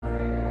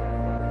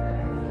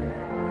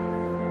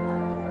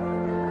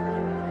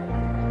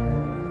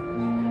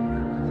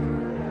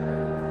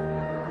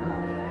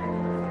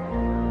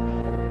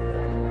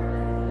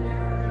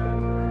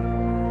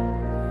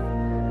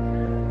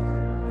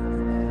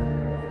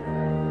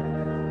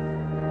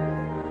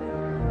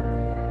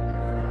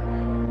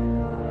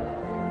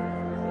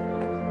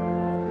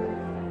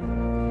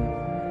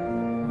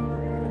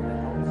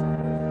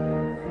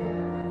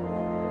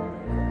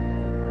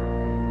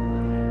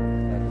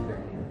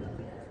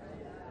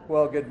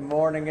Well, good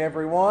morning,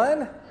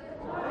 everyone.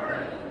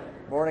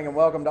 Morning and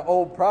welcome to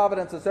Old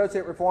Providence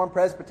Associate Reformed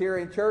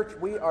Presbyterian Church.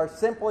 We are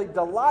simply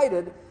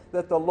delighted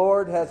that the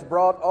Lord has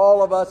brought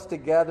all of us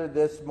together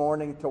this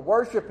morning to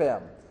worship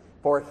Him,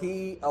 for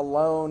He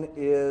alone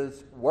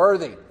is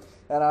worthy.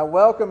 And I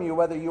welcome you,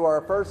 whether you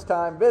are a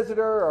first-time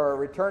visitor or a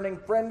returning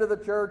friend of the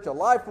church, a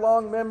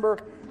lifelong member,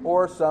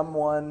 or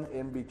someone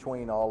in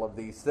between all of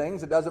these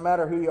things. It doesn't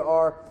matter who you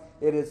are.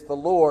 It is the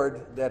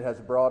Lord that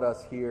has brought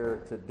us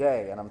here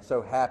today, and I'm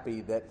so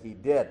happy that He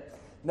did.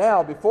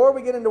 Now, before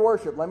we get into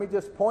worship, let me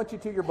just point you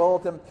to your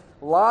bulletin.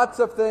 Lots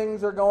of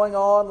things are going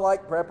on,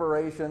 like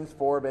preparations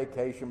for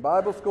Vacation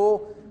Bible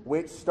School,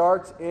 which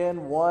starts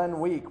in 1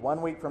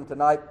 week from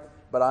tonight.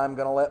 But I'm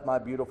going to let my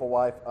beautiful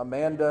wife,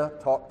 Amanda,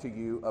 talk to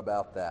you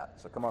about that.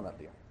 So come on up,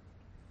 dear.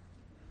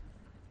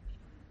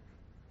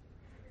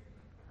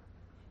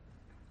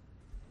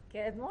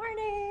 Good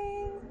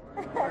morning.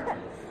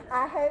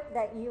 I hope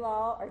that you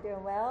all are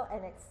doing well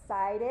and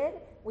excited.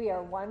 We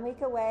are 1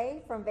 week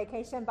away from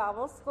Vacation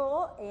Bible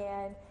School,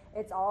 and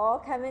it's all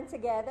coming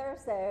together.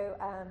 So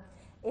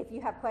if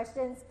you have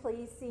questions,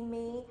 please see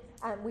me.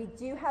 We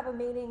do have a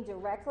meeting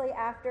directly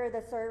after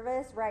the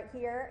service right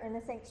here in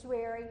the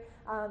sanctuary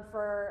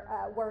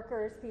for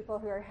workers, people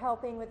who are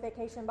helping with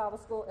Vacation Bible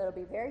School. It'll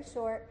be very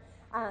short.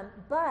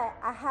 But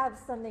I have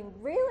something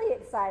really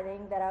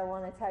exciting that I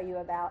want to tell you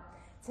about.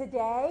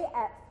 Today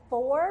at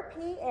 4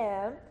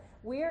 p.m.,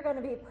 we are going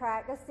to be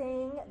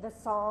practicing the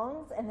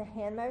songs and the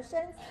hand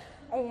motions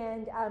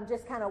and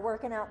just kind of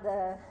working out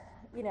the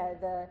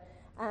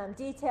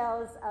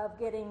details of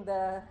getting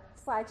the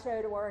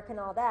slideshow to work and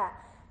all that.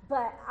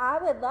 But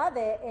I would love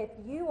it if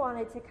you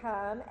wanted to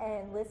come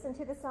and listen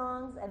to the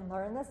songs and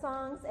learn the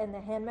songs and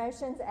the hand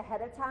motions ahead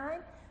of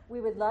time.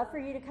 We would love for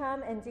you to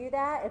come and do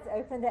that. It's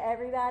open to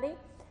everybody.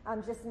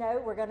 Just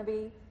know we're going to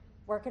be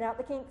working out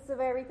the kinks of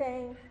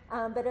everything,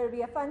 but it'll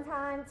be a fun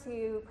time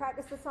to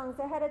practice the songs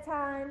ahead of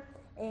time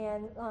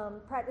and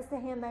practice the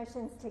hand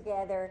motions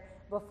together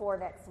before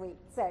next week.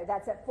 So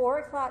that's at 4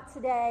 o'clock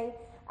today,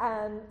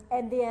 and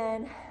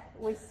then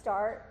we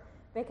start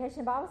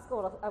Vacation Bible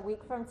School a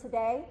week from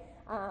today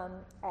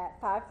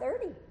at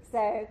 5:30.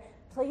 So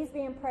please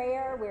be in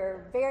prayer.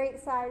 We're very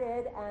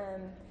excited.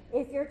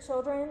 If your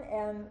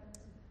children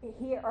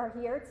are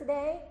here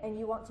today and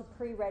you want to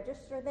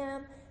pre-register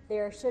them,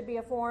 there should be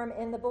a form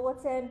in the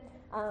bulletin.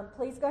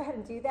 Please go ahead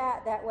and do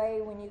that. That way,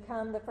 when you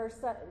come the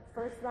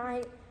first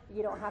night,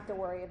 you don't have to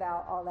worry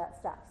about all that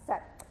stuff. So,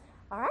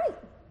 all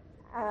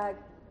right.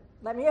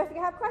 Let me know if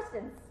you have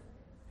questions.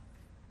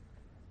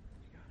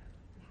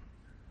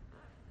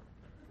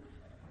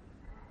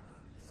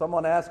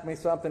 Someone asked me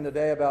something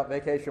today about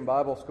Vacation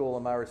Bible School,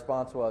 and my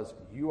response was,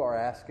 "You are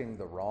asking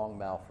the wrong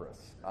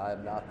Malphras. I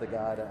am not the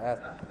guy to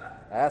ask.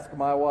 Ask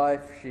my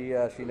wife. She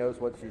knows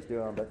what she's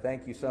doing." But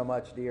thank you so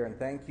much, dear, and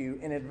thank you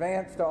in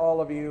advance to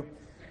all of you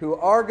who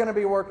are going to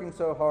be working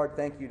so hard.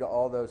 Thank you to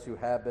all those who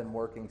have been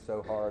working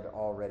so hard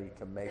already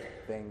to make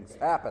things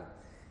happen.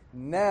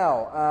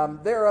 Now,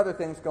 there are other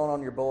things going on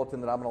in your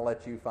bulletin that I'm going to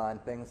let you find,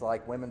 things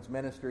like women's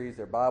ministries,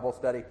 their Bible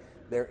study.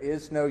 There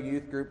is no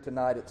youth group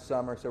tonight. It's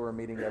summer, so we're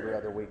meeting every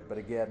other week. But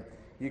again,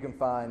 you can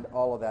find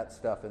all of that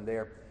stuff in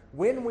there.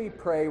 When we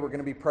pray, we're going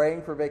to be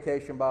praying for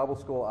Vacation Bible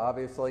School,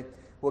 obviously.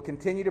 We'll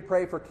continue to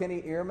pray for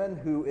Kenny Ehrman,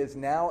 who is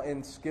now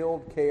in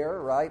skilled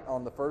care, right,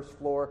 on the first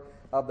floor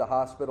of the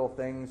hospital.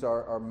 Things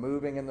are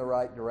moving in the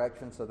right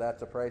direction, so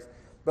that's a praise.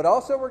 But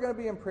also we're going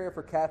to be in prayer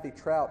for Kathy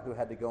Trout, who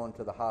had to go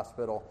into the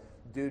hospital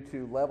due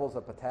to levels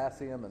of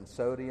potassium and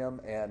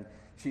sodium, and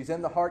she's in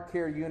the heart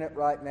care unit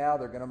right now.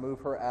 They're going to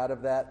move her out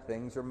of that.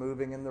 Things are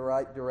moving in the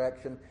right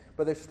direction,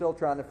 but they're still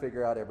trying to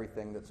figure out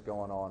everything that's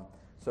going on.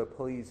 So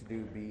please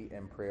do be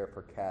in prayer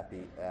for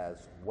Kathy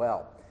as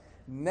well.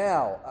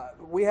 Now,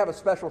 we have a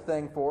special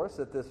thing for us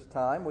at this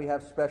time. We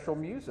have special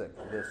music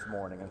this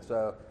morning, and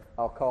so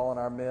I'll call on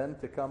our men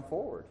to come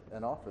forward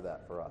and offer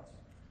that for us.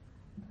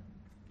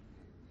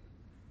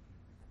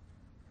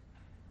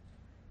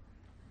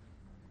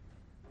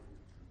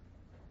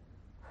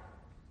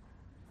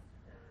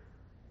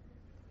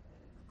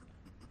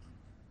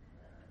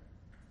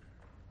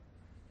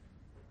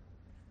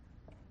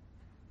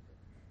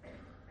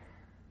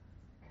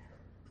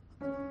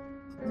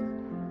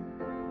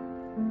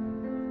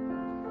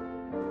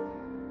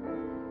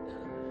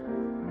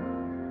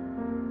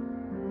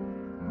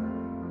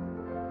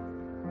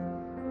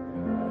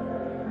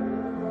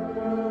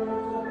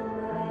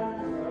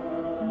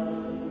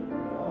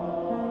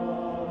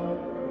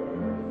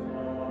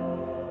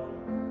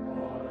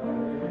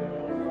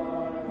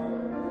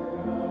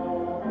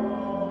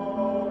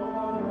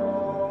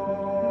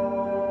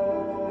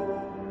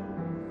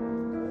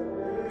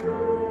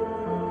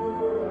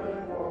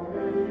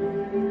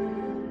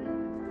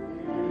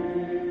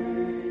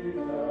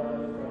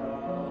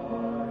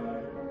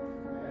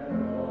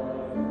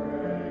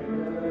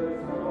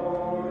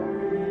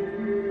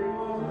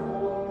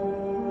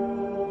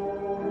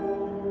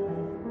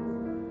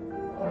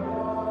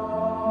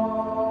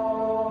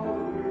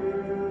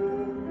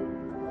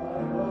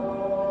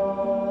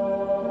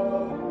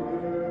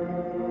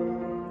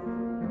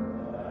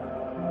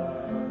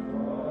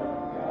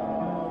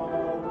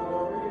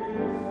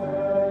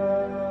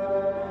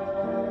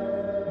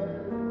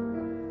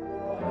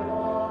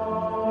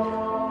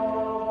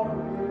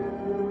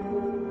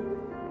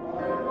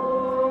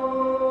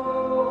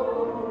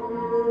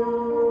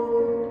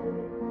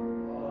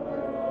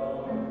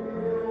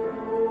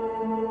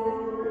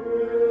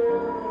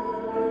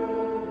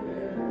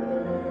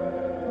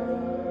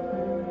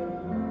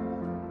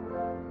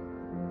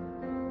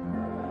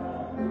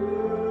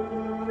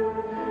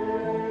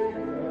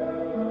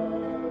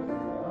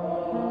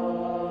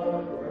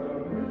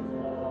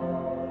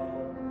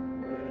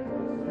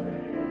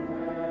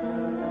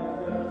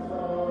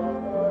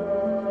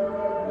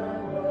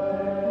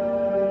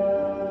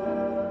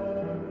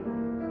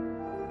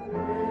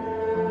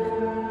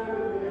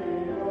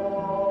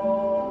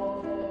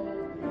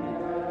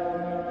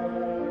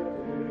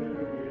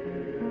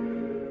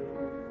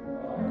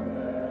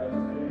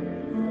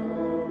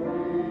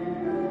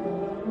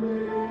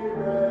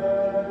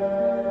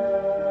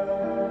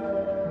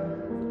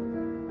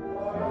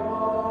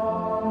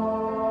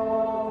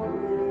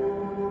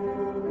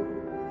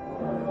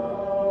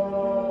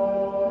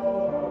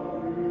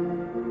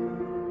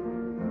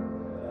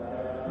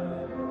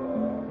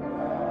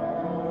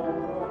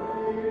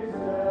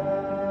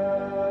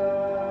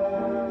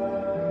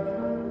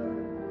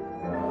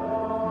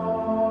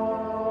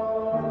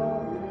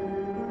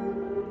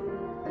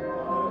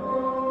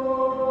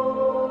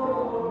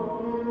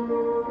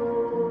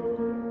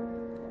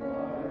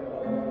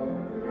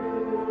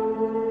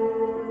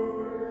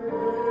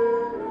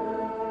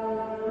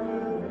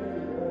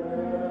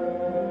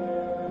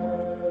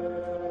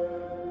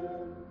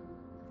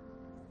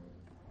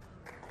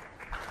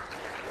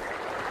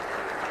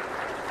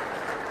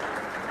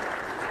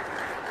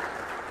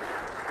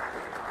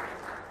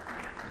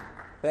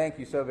 Thank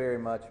you so very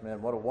much,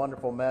 man. What a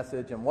wonderful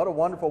message and what a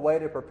wonderful way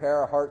to prepare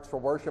our hearts for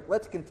worship.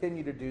 Let's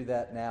continue to do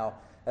that now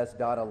as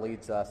Donna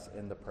leads us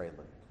in the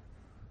prelude.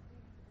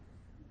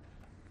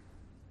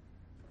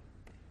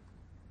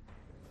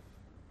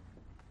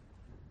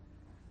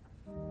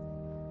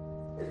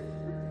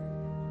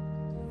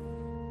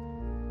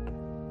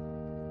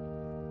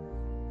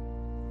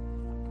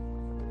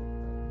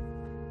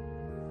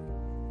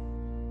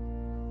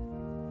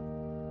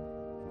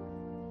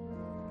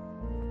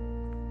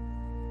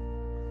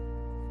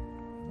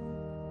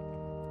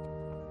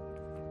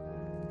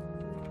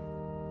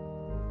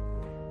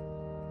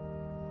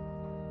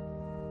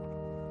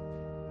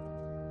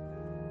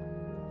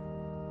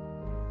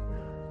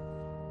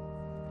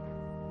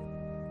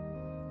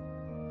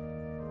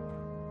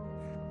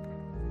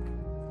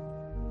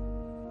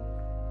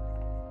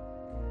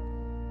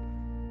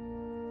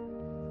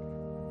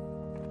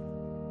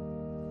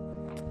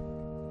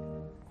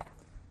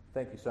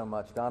 Thank you so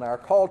much, Donna. Our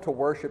call to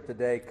worship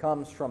today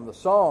comes from the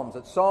Psalms.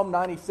 It's Psalm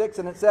 96,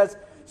 and it says,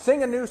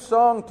 "Sing a new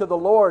song to the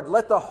Lord.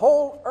 Let the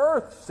whole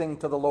earth sing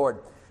to the Lord.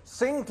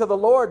 Sing to the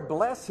Lord,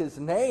 bless his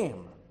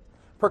name.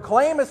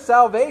 Proclaim his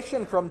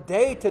salvation from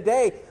day to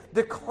day.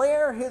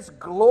 Declare his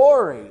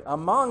glory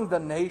among the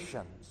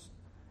nations,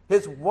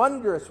 his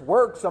wondrous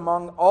works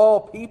among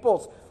all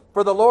peoples.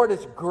 For the Lord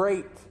is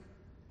great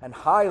and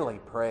highly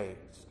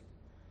praised.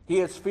 He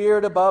is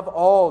feared above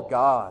all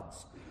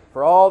gods.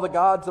 For all the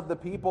gods of the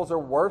peoples are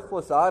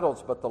worthless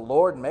idols, but the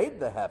Lord made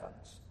the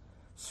heavens.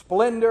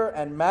 Splendor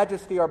and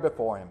majesty are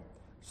before him.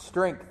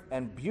 Strength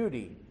and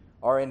beauty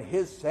are in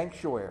his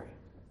sanctuary."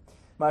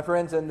 My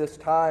friends, in this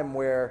time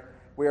where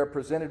we are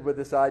presented with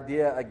this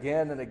idea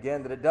again and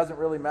again that it doesn't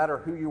really matter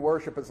who you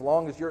worship as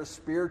long as you're a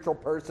spiritual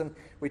person.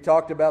 We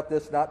talked about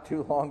this not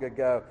too long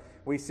ago.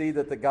 We see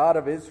that the God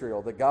of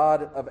Israel, the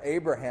God of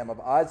Abraham, of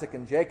Isaac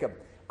and Jacob,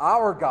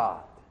 our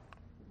God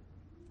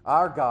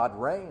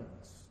reigns.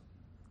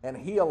 And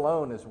he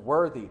alone is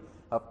worthy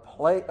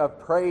of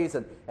praise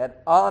and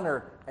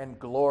honor and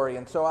glory.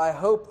 And so I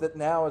hope that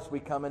now as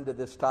we come into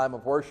this time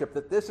of worship,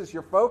 that this is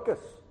your focus,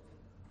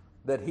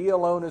 that he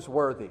alone is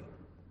worthy.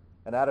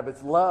 And out of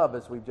his love,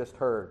 as we've just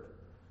heard,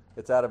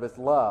 it's out of his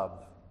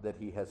love that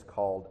he has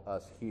called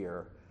us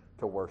here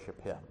to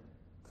worship him.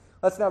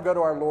 Let's now go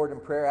to our Lord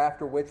in prayer,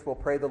 after which we'll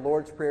pray the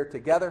Lord's Prayer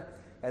together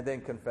and then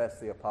confess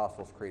the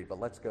Apostles' Creed. But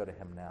let's go to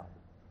him now.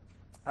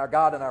 Our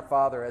God and our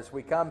Father, as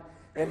we come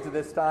into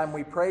this time,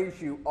 we praise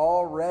you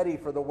already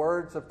for the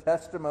words of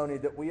testimony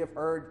that we have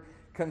heard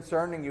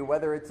concerning you,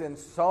 whether it's in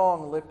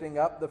song lifting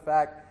up the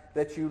fact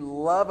that you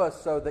love us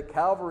so that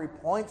Calvary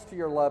points to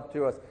your love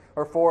to us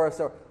or for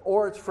us,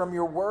 or it's from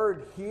your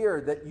word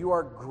here that you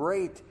are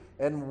great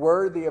and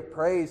worthy of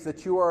praise,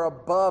 that you are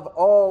above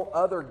all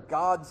other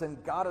gods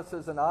and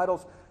goddesses and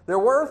idols. They're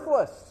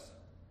worthless,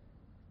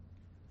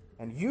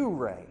 and you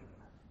reign.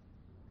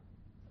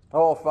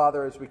 Oh,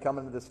 Father, as we come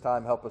into this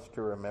time, help us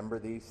to remember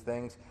these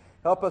things.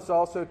 Help us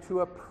also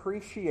to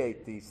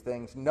appreciate these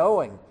things,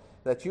 knowing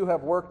that you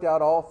have worked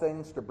out all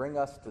things to bring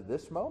us to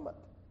this moment.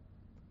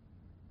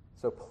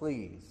 So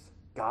please,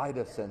 guide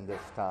us in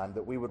this time,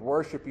 that we would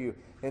worship you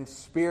in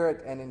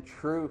spirit and in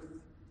truth.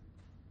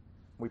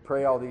 We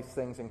pray all these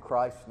things in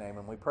Christ's name,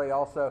 and we pray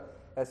also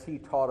as he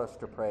taught us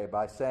to pray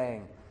by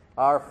saying,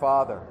 "Our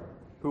Father,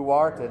 who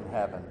art in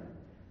heaven,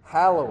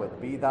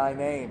 hallowed be thy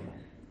name.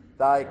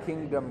 Thy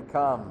kingdom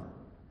come,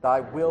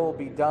 thy will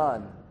be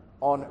done,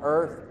 on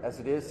earth as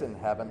it is in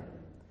heaven.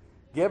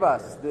 Give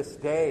us this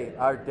day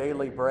our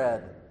daily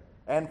bread,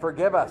 and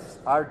forgive us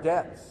our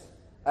debts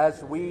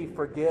as we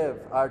forgive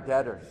our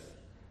debtors.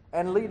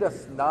 And lead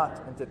us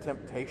not into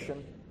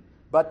temptation,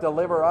 but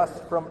deliver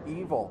us from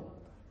evil.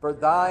 For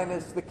thine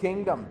is the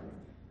kingdom,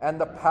 and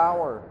the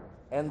power,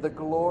 and the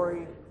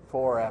glory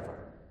forever.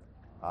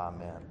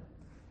 Amen."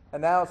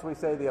 And now as we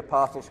say the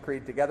Apostles'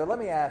 Creed together, let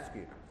me ask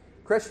you,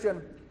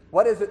 Christian,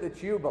 what is it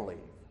that you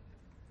believe?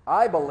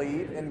 I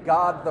believe in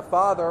God the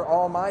Father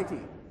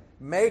Almighty,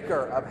 maker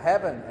of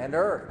heaven and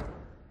earth,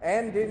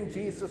 and in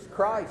Jesus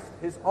Christ,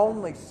 his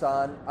only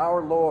Son,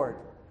 our Lord,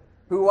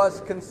 who was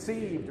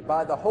conceived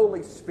by the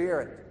Holy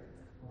Spirit,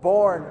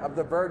 born of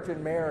the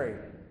Virgin Mary,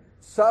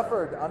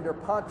 suffered under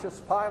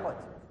Pontius Pilate,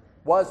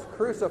 was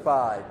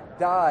crucified,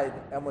 died,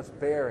 and was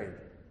buried.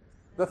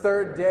 The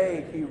third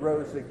day he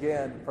rose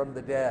again from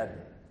the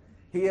dead.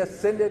 He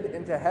ascended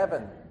into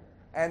heaven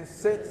and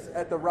sits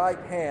at the right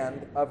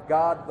hand of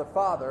God the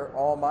Father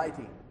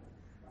Almighty.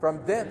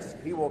 From thence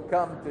he will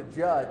come to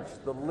judge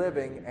the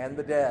living and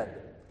the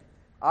dead.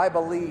 I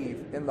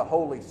believe in the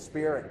Holy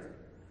Spirit,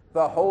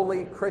 the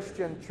holy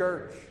Christian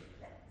church,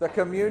 the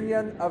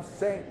communion of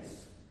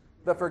saints,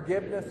 the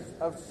forgiveness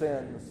of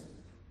sins,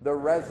 the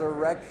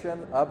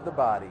resurrection of the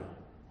body,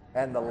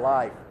 and the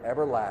life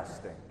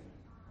everlasting.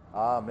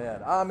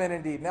 Amen. Amen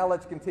indeed. Now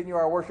let's continue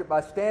our worship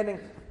by standing,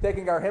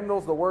 taking our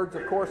hymnals. The words,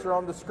 of course, are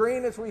on the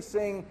screen as we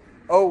sing,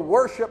 "O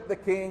worship the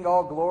King,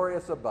 all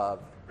glorious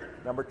above."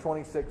 Number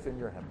 26 in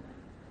your hymn.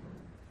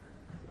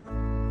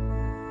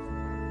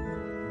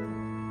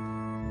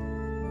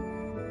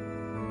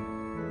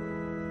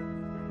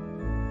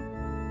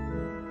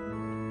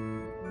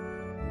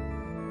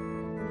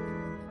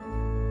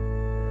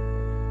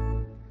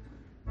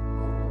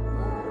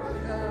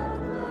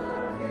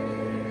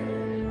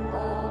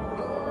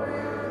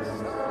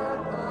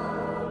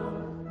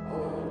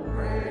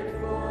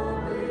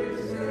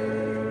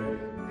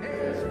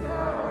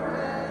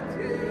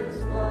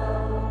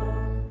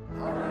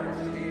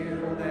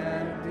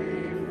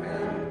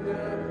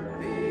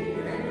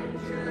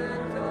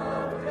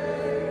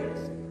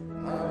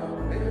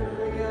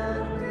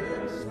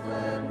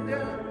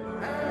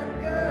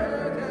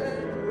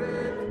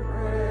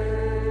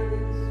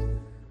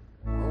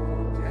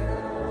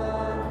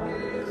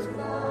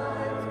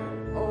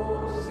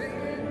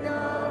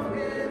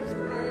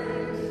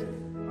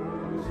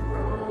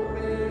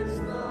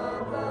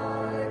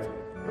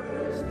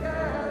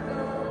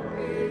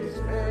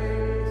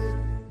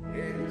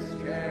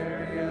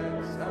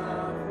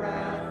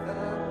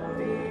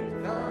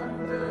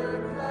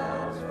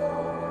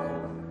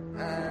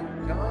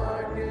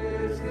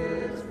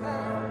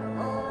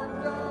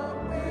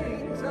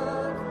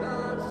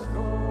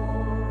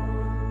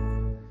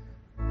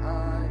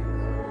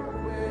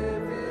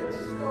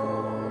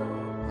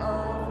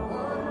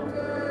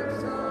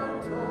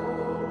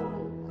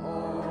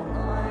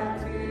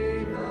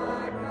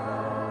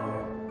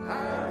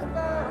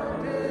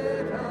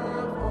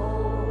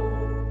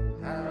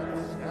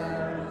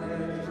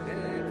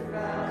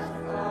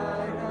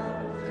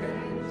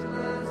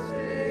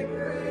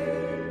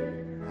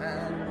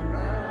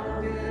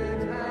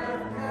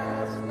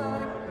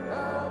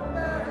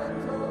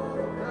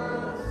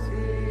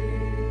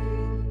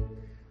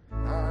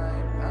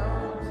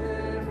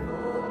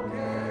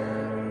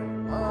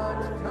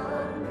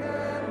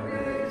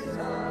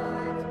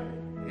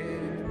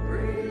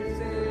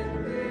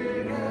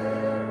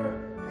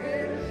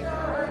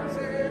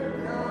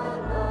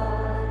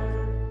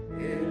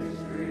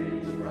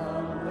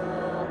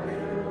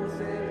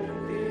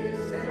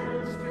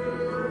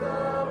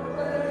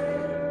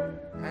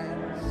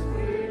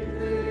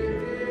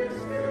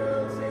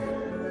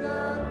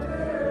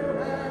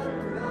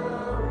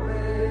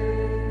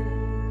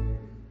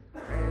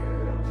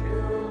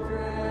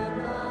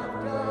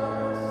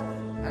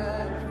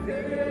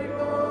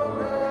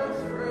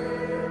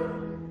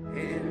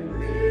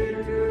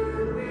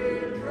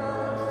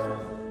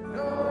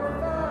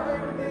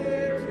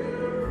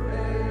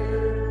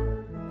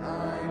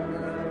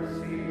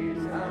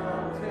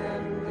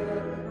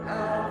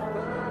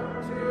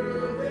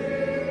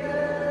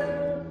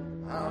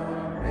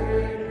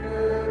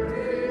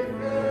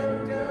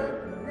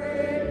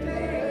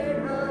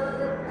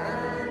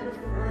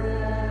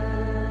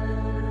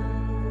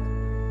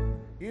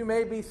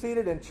 may be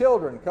seated, and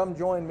children, come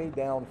join me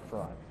down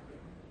front.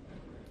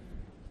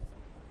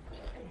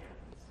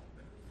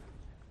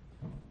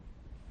 Come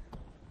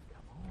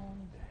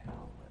on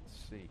down.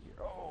 Let's see here.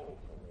 Oh,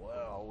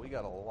 well, we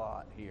got a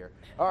lot here.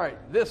 All right,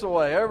 this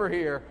way, over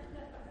here.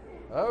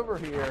 Over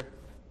here.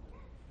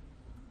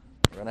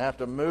 We're going to have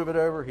to move it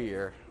over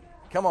here.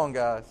 Come on,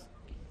 guys.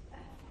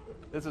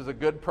 This is a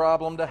good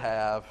problem to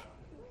have.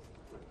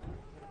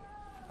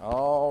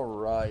 All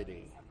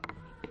righty.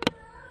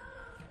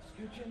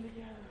 Scooch in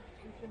together.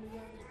 Scooch in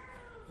together.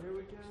 There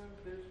we go.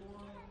 There's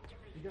one.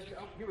 You got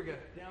oh, here we go.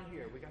 Down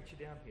here. We got you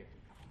down here.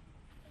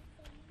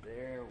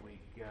 There we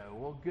go.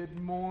 Well, good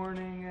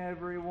morning,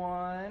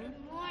 everyone.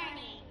 Good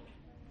morning.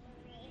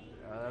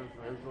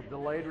 There's a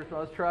delayed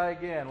response. Let's try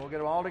again. We'll get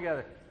them all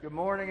together. Good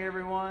morning,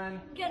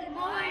 everyone. Good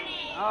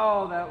morning.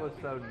 Oh, that was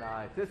so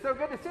nice. It's so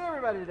good to see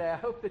everybody today. I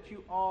hope that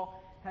you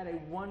all had a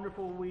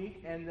wonderful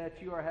week and that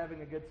you are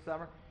having a good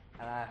summer.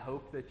 And I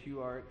hope that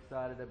you are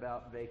excited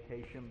about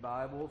Vacation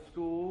Bible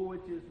School,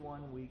 which is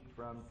 1 week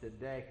from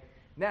today.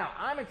 Now,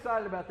 I'm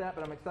excited about that,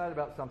 but I'm excited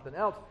about something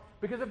else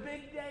because a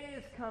big day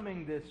is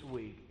coming this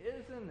week,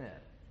 isn't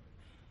it?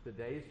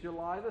 Today's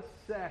July the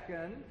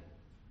 2nd.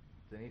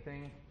 Is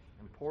anything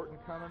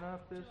important coming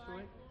up this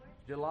week?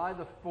 July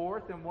the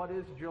 4th. And what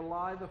is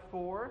July the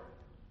 4th?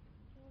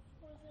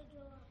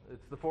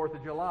 It's the 4th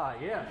of July.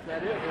 Yes,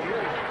 that is. It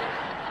is.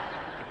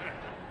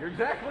 You're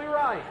exactly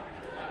right.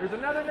 There's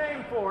another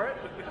name for it.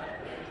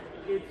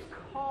 It's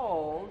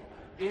called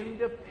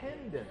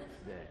Independence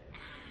Day.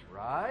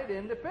 Right?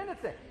 Independence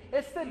Day.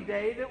 It's the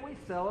day that we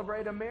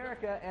celebrate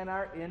America and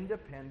our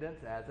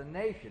independence as a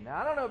nation. Now,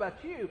 I don't know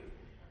about you,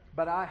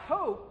 but I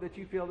hope that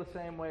you feel the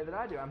same way that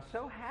I do. I'm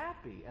so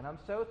happy and I'm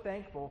so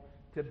thankful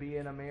to be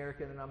an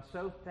American, and I'm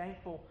so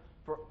thankful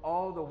for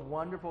all the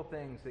wonderful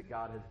things that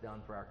God has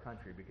done for our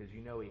country, because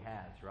you know He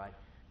has, right?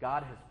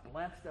 God has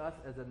blessed us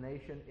as a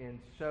nation in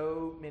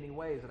so many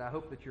ways, and I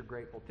hope that you're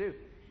grateful too.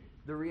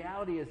 The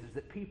reality is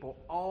that people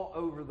all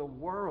over the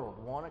world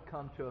want to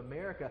come to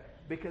America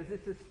because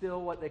this is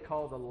still what they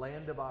call the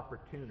land of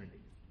opportunity.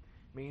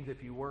 It means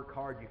if you work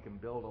hard, you can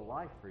build a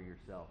life for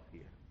yourself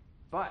here.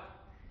 But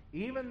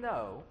even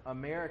though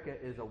America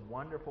is a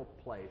wonderful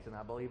place, and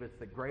I believe it's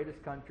the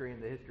greatest country in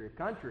the history of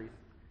countries,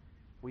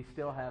 we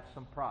still have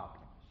some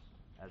problems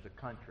as a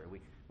country.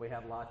 We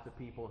have lots of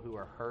people who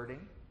are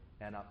hurting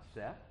and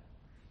upset.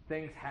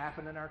 Things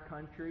happen in our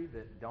country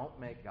that don't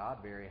make God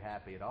very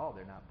happy at all.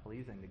 They're not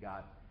pleasing to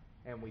God.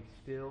 And we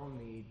still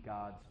need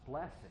God's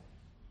blessing.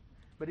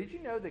 But did you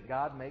know that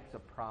God makes a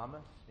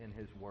promise in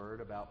His Word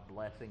about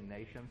blessing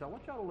nations? I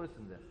want y'all to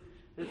listen to this.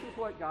 This is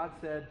what God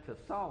said to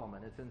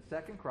Solomon. It's in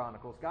 2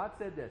 Chronicles. God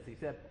said this. He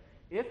said,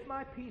 "If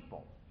my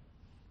people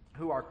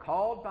who are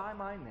called by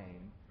my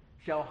name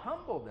shall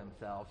humble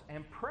themselves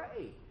and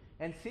pray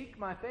and seek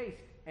my face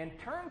and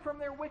turn from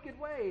their wicked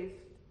ways,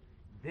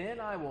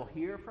 then I will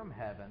hear from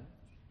heaven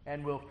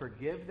and will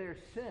forgive their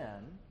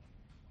sin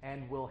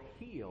and will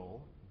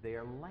heal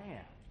their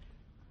land."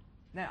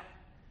 Now,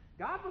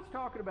 God was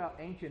talking about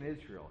ancient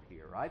Israel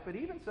here, right? But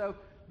even so,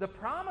 the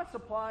promise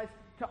applies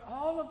to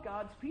all of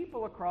God's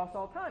people across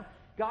all time.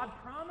 God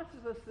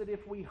promises us that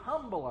if we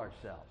humble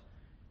ourselves,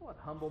 what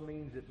humble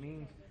means, it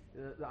means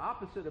the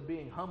opposite of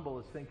being humble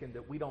is thinking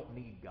that we don't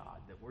need God,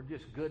 that we're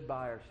just good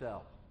by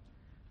ourselves.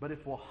 But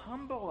if we'll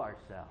humble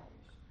ourselves,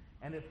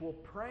 and if we'll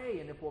pray,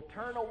 and if we'll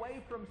turn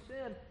away from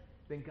sin,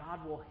 then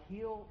God will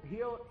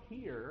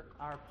hear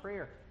our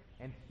prayer,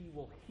 and He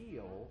will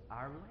heal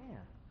our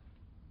land.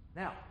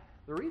 Now,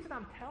 the reason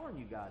I'm telling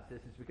you guys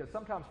this is because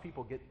sometimes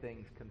people get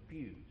things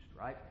confused,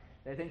 right?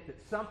 They think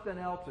that something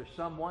else or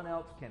someone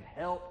else can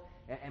help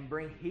and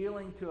bring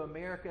healing to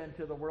America and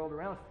to the world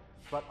around us.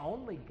 But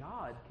only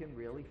God can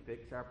really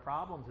fix our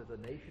problems as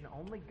a nation.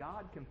 Only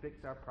God can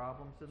fix our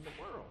problems in the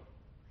world.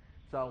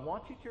 So I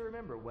want you to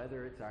remember,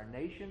 whether it's our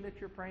nation that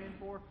you're praying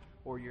for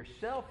or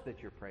yourself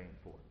that you're praying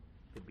for,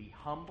 to be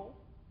humble,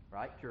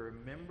 right? To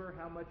remember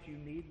how much you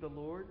need the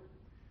Lord,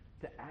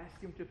 to ask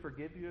Him to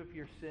forgive you of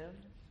your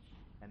sins,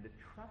 and to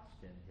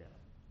trust in Him,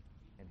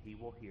 and He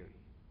will hear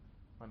you.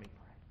 Let me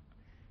pray.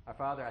 Our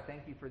Father, I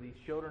thank You for these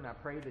children. I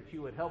pray that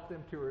You would help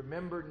them to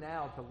remember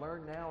now, to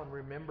learn now, and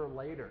remember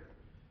later,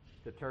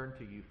 to turn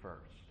to You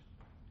first.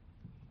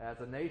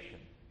 As a nation,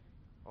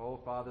 oh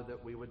Father,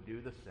 that we would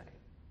do the same,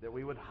 that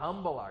we would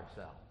humble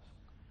ourselves,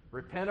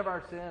 repent of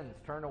our sins,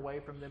 turn away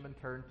from them and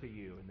turn to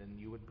You, and then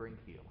You would bring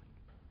healing.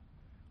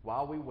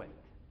 While we wait,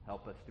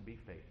 help us to be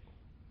faithful.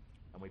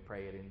 And we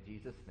pray it in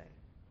Jesus' name.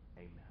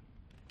 Amen.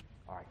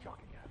 All right, y'all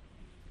can go.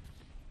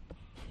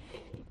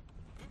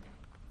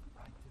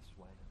 Right this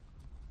way.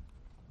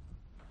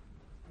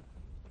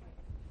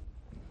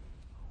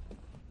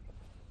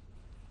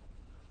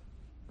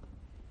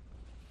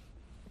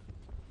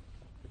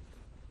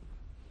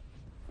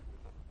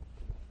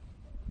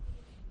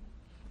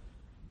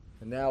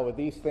 And now, with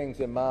these things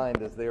in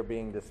mind as they're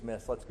being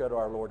dismissed, let's go to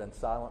our Lord in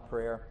silent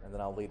prayer, and then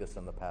I'll lead us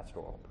in the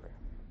pastoral prayer.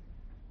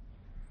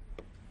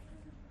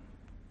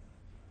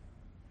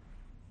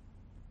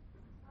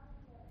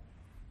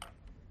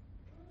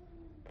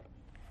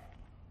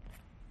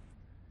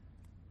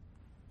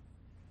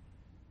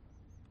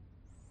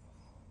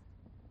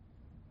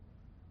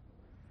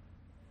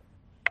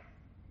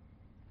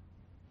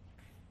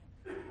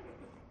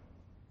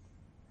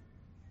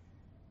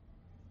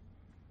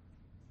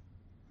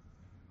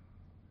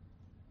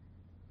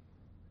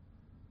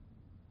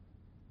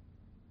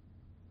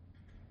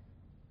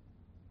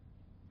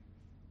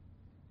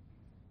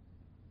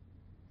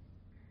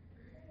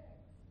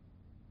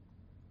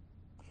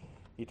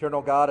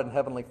 Eternal God and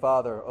Heavenly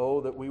Father, oh,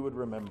 that we would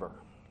remember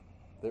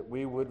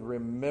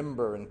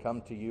and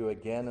come to you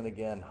again and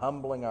again,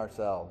 humbling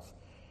ourselves,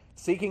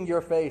 seeking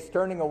your face,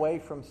 turning away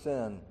from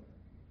sin,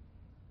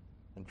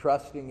 and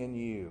trusting in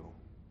you.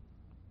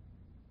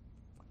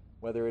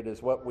 Whether it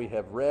is what we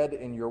have read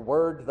in your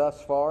word thus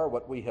far,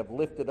 what we have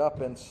lifted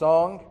up in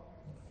song,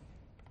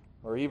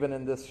 or even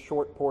in this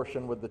short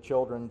portion with the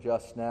children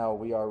just now,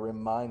 we are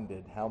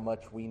reminded how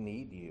much we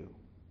need you.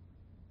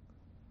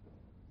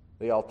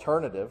 The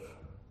alternative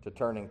to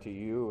turning to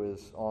you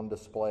is on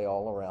display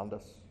all around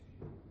us.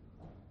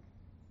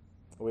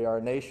 We are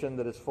a nation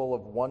that is full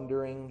of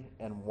wondering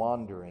and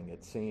wandering,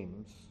 it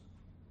seems,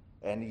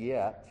 and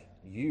yet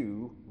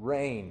you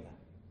reign.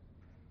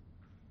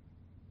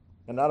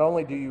 And not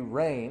only do you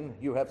reign,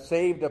 you have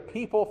saved a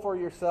people for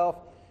yourself,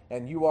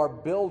 and you are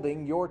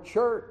building your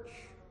church.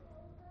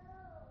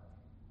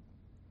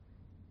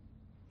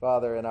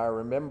 Father, in our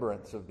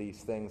remembrance of these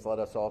things, let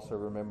us also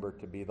remember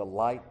to be the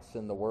lights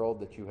in the world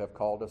that you have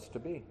called us to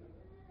be.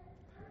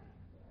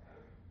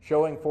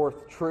 Showing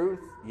forth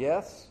truth,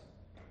 yes,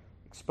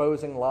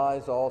 exposing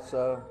lies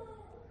also,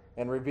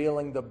 and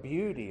revealing the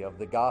beauty of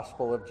the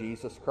gospel of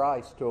Jesus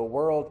Christ to a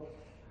world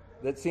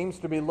that seems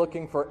to be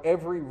looking for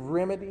every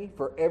remedy,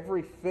 for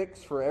every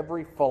fix, for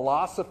every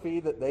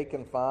philosophy that they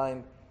can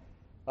find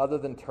other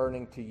than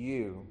turning to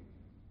you.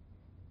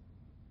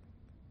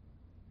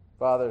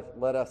 Father,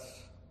 let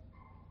us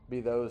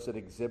be those that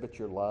exhibit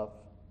your love.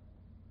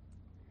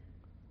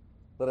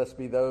 Let us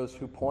be those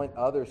who point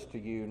others to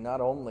you,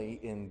 not only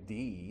in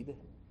deed,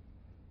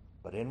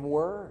 but in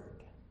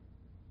word.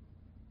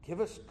 Give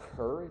us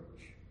courage.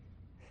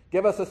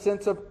 Give us a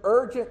sense of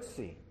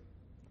urgency.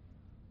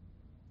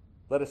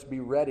 Let us be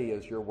ready,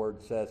 as your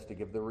word says, to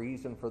give the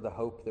reason for the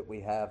hope that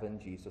we have in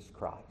Jesus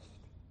Christ.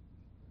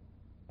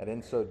 And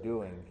in so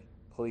doing,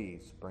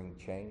 please bring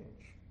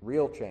change.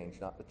 Real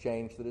change, not the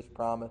change that is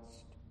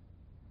promised,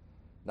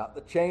 not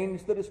the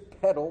change that is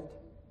peddled,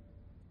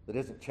 that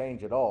isn't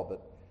change at all,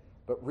 but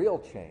real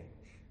change,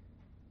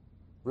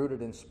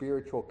 rooted in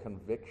spiritual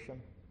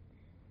conviction,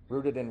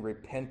 rooted in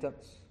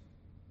repentance,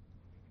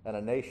 and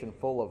a nation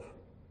full of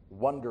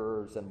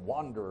wanderers and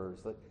wanderers.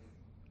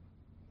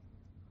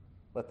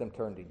 Let them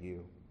turn to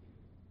you,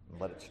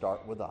 and let it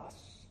start with us.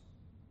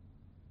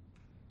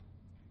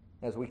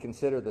 As we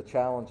consider the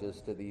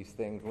challenges to these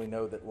things, we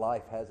know that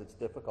life has its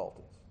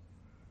difficulties.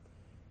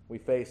 We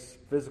face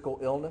physical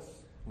illness.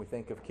 We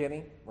think of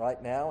Kenny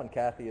right now and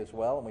Kathy as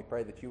well, and we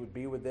pray that you would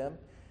be with them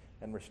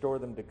and restore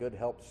them to good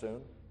health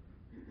soon.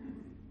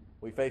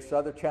 We face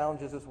other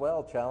challenges as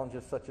well,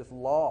 challenges such as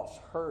loss,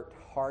 hurt,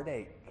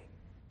 heartache.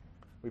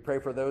 We pray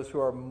for those who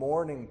are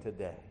mourning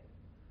today,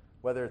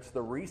 whether it's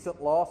the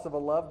recent loss of a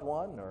loved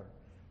one or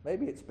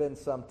maybe it's been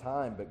some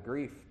time, but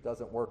grief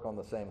doesn't work on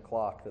the same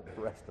clock that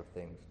the rest of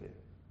things do.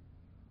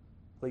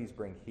 Please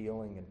bring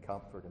healing and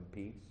comfort and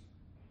peace.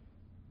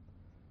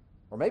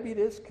 Or maybe it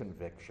is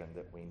conviction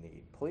that we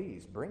need.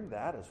 Please bring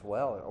that as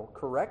well, or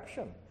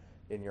correction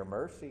in your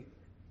mercy.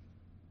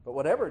 But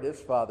whatever it is,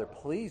 Father,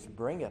 please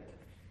bring it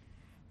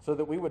so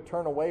that we would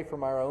turn away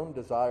from our own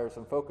desires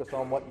and focus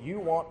on what you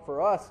want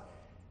for us,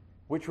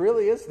 which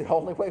really is the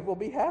only way we'll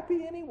be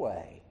happy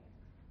anyway.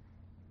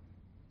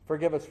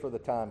 Forgive us for the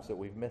times that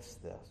we've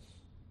missed this.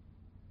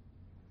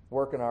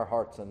 Work in our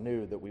hearts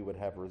anew that we would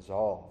have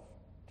resolve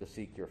to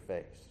seek your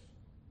face.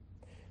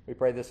 We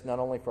pray this not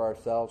only for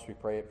ourselves, we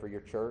pray it for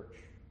your church,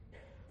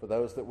 for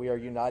those that we are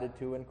united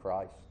to in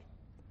Christ.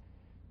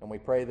 And we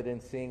pray that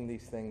in seeing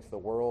these things, the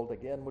world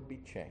again would be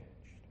changed.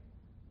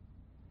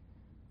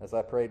 As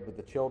I prayed with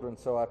the children,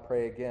 so I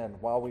pray again,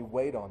 while we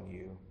wait on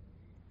you,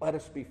 let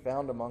us be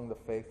found among the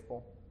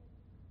faithful,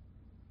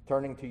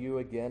 turning to you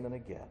again and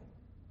again,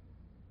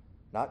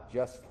 not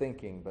just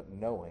thinking, but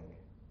knowing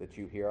that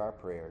you hear our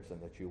prayers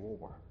and that you will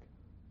work.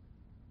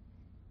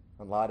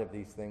 In light of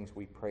these things,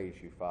 we praise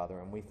you, Father,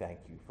 and we thank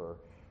you for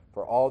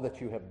all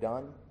that you have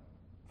done,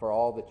 for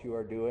all that you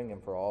are doing,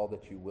 and for all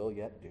that you will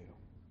yet do.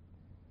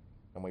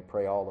 And we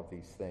pray all of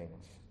these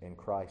things in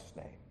Christ's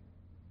name.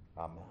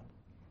 Amen.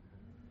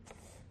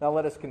 Now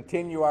let us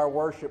continue our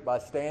worship by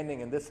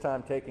standing and this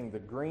time taking the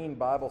green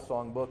Bible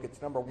song book.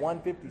 It's number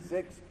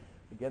 156.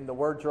 Again, the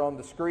words are on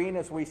the screen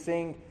as we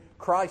sing,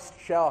 Christ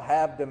shall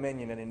have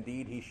dominion, and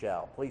indeed he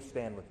shall. Please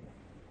stand with me.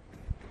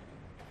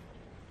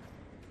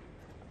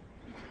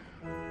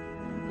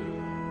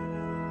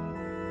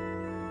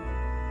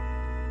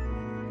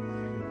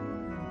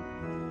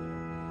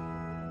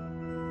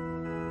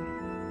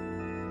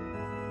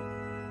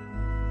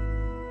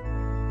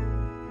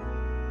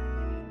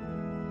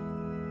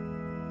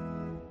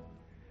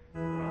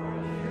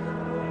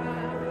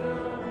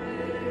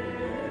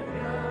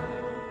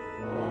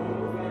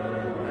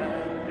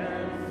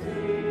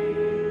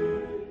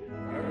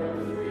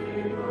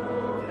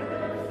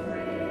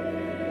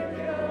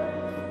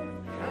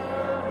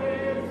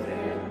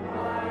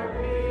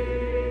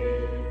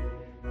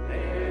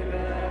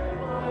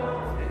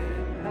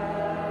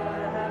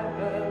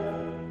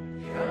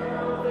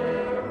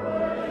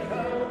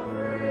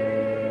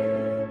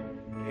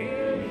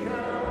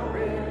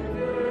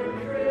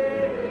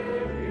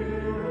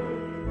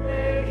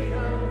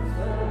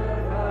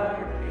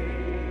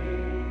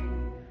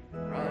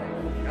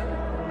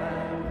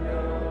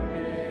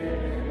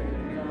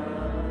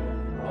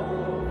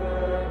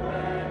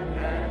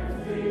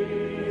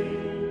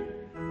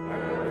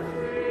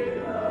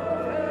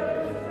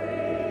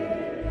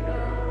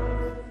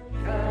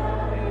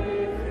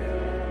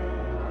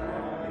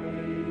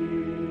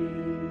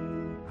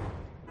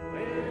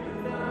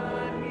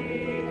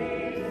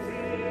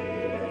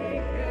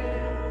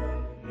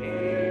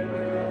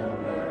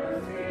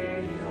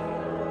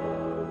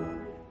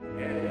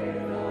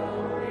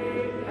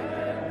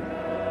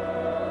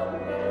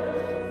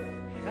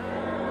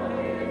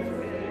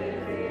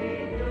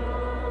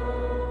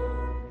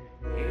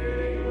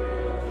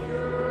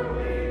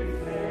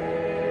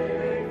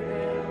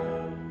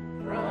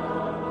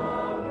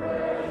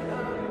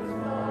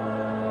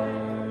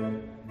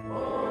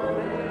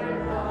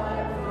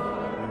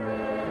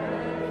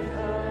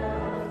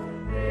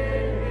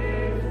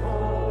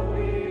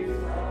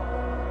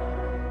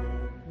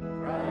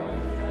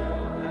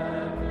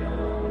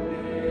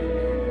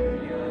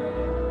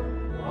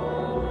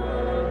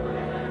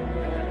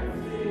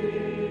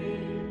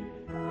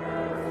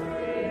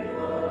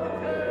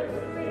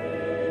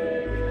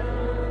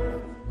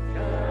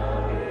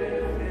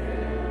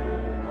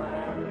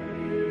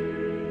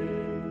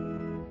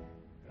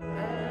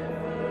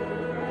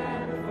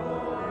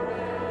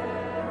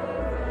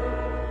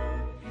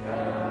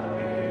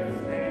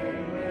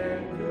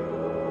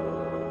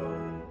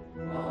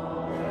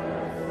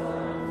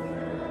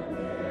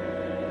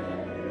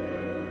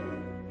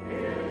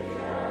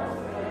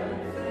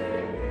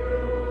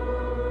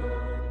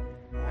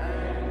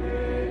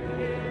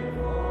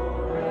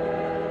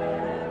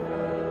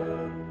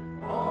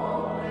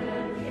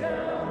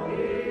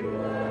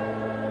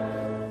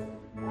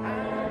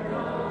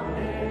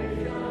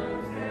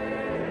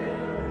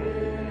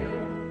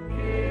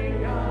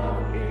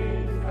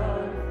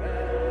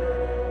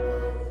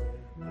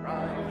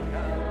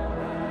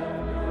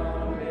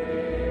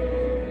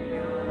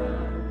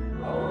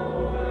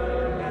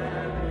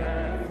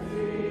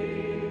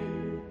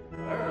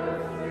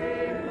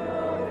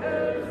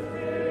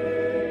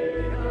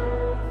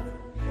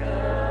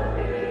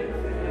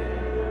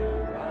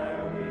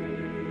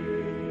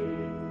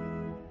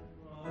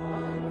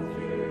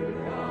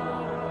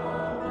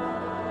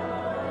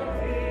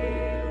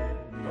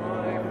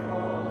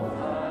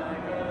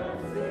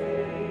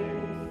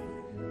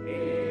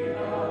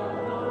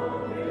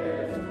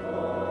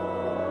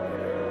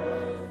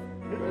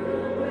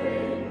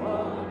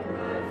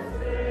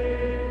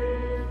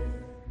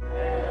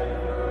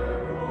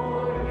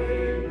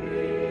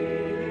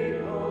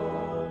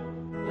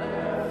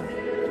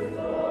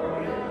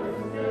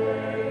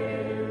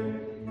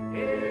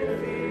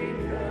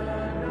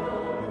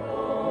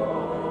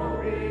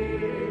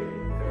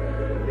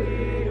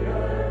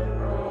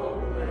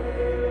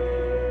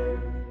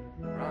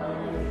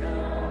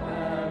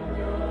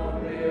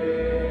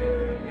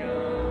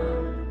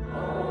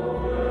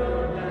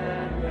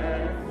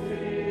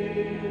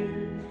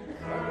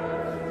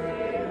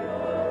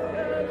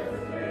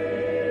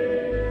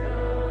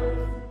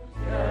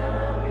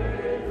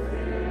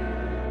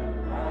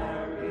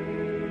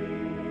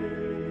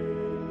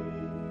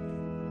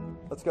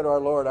 Let's go to our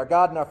Lord. Our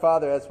God and our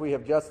Father, as we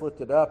have just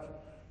lifted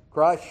up,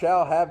 Christ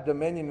shall have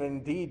dominion, and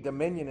indeed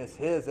dominion is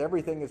his.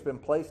 Everything has been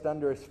placed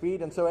under his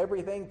feet, and so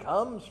everything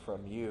comes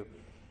from you.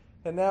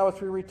 And now as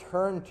we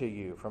return to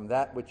you from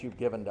that which you've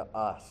given to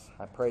us,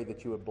 I pray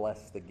that you would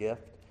bless the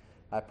gift.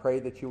 I pray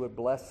that you would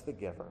bless the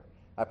giver.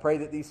 I pray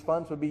that these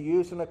funds would be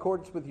used in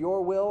accordance with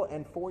your will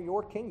and for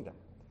your kingdom.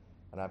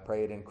 And I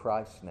pray it in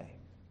Christ's name.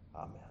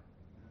 Amen.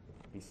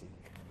 Be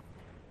seated.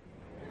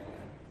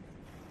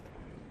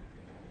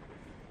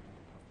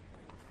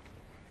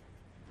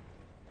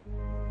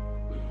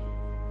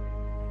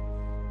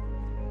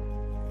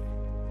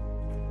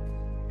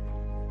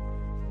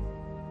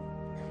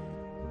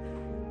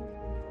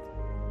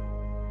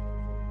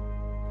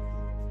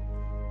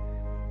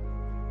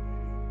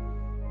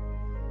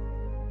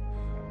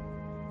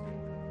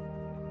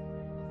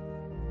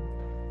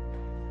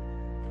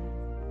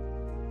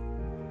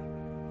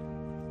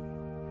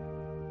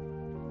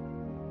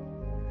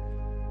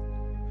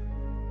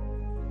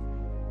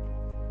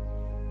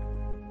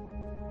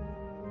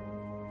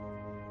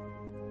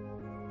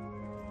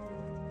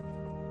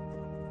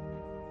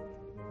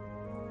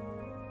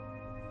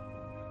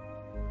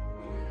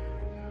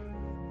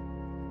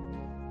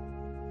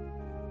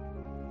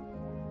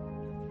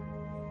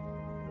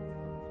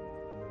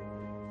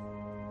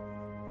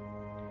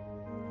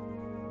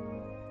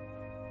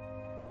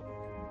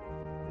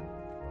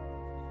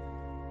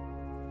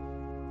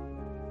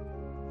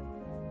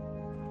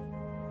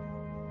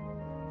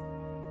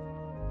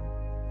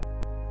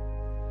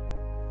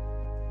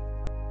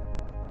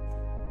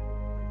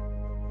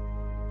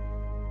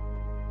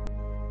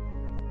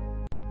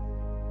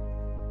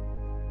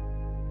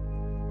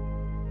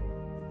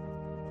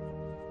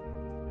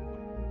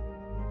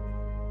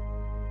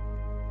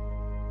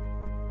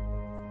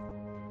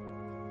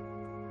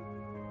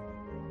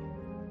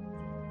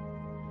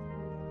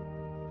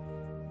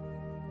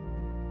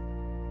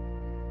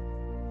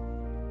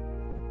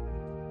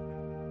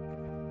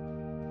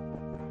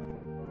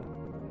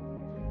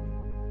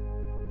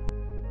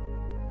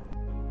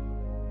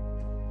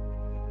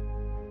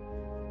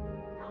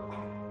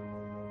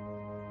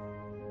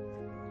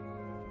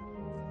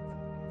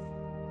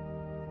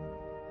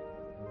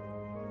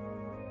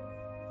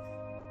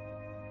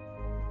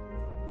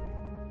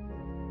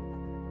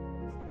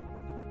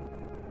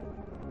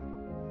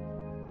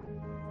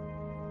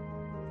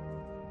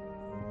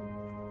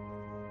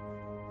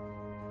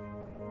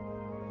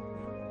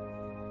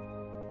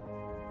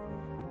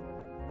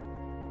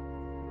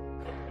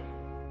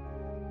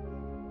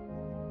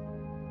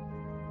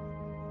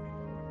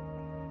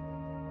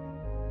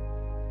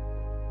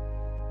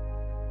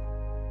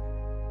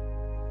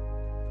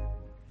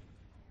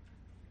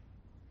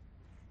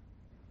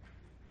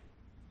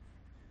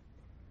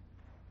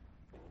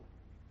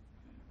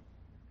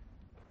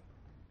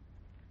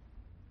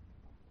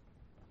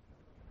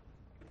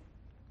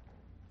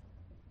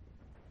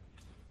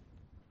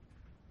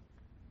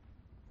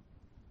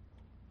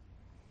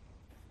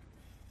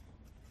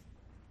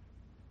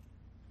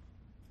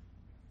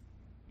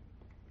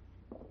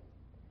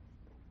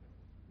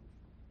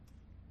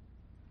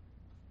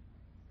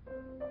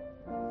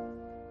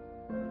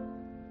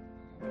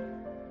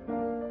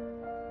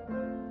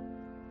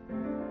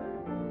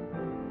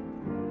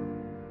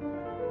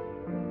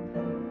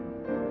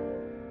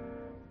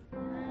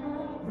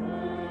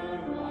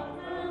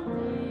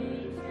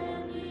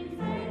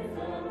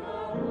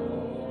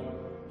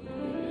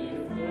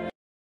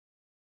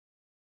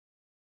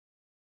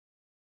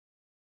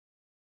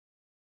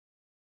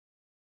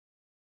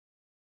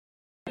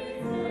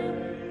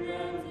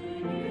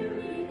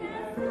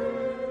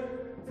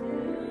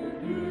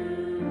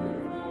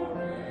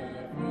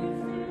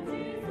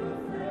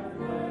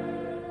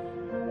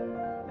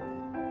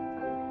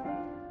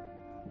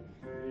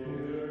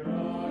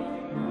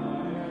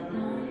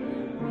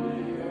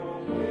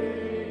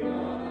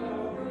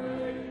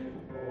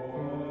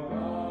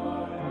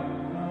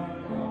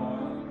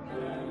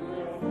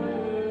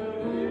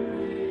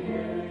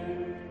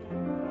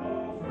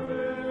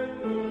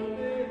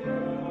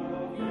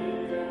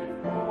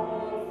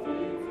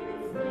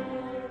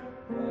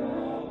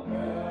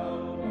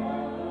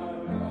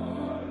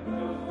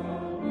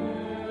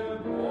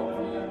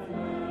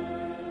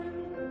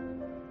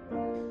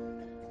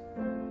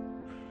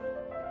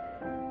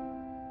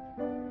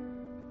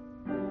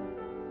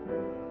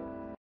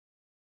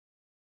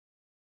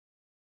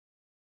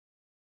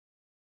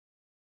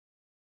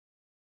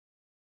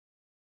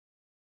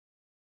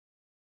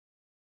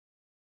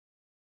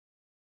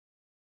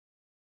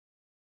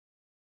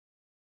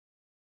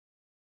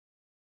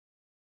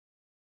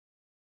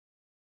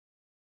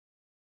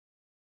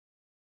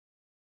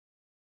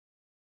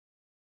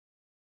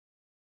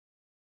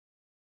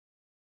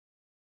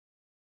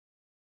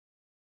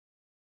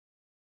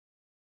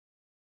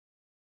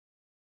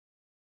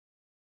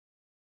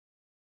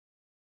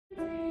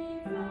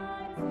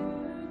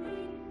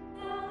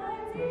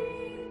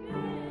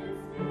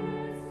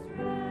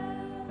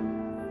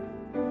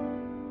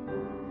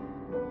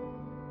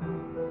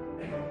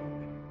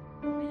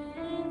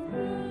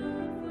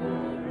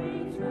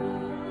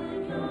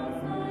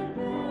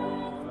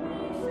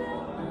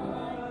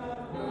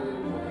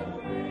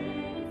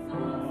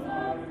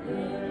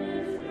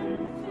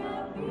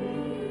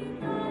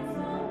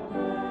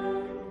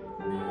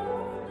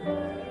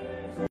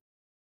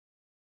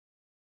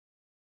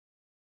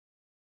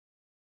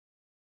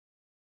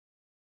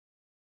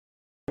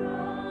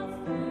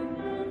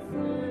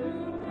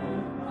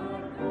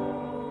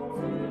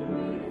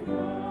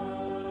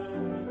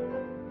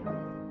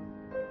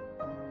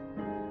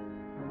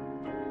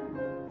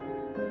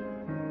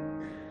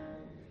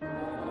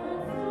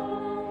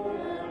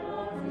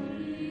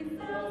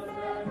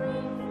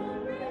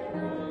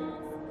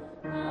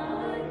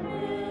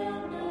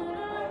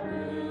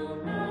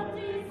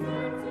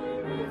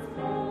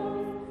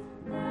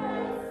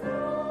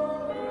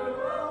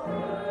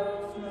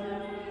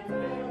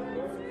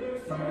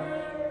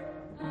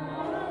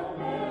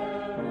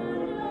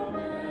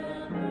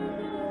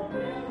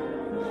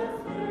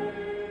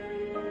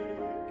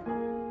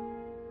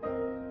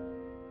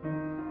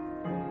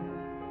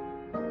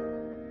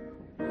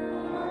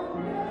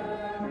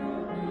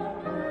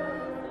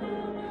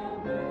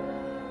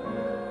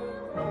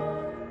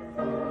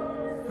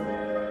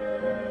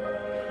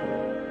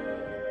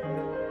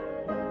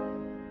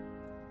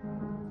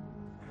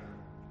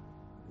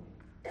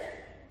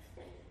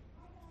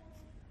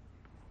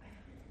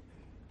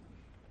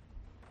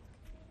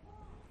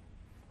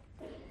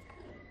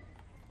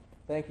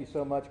 Thank you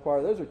so much,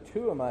 choir. Those are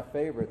two of my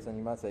favorites, and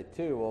you might say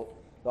two. Well,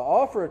 the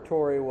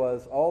offertory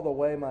was All the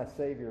Way My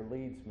Savior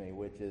Leads Me,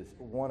 which is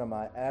one of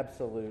my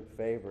absolute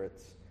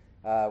favorites.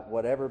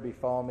 Whatever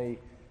befall me,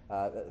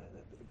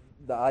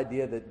 the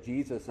idea that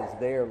Jesus is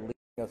there leading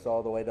us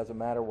all the way, doesn't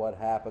matter what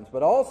happens.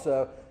 But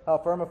also, how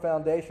firm a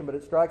foundation, but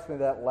it strikes me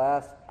that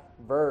last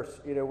verse,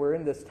 we're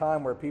in this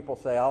time where people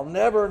say, I'll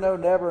never, no,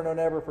 never, no,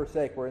 never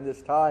forsake. We're in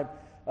this time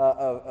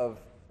of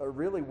a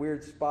really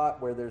weird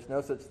spot where there's no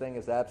such thing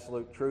as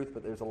absolute truth,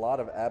 but there's a lot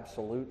of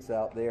absolutes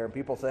out there. And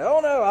people say, oh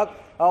no,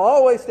 I'll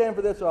always stand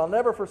for this, or I'll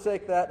never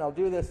forsake that, and I'll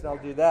do this, and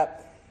I'll do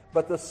that.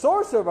 But the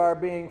source of our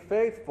being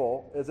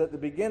faithful is at the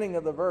beginning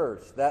of the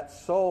verse, that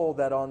soul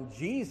that on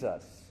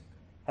Jesus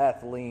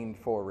hath leaned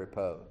for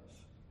repose.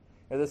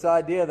 And this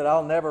idea that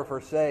I'll never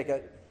forsake,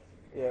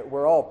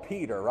 we're all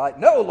Peter, right?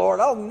 No, Lord,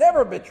 I'll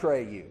never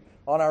betray you.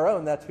 On our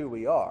own, that's who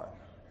we are.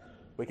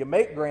 We can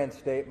make grand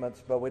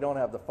statements, but we don't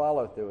have the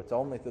follow-through. It's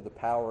only through the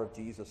power of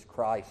Jesus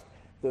Christ,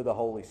 through the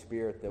Holy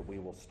Spirit, that we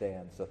will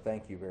stand. So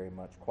thank you very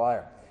much,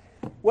 choir.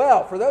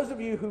 Well, for those of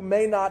you who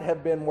may not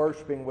have been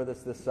worshiping with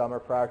us this summer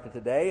prior to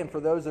today, and for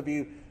those of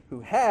you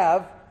who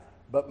have,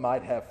 but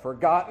might have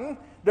forgotten,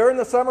 during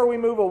the summer we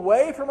move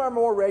away from our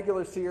more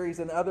regular series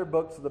and other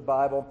books of the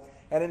Bible,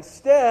 and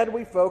instead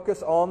we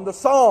focus on the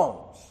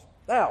Psalms.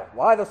 Now,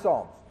 why the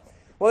Psalms?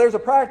 Well, there's a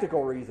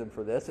practical reason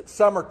for this. It's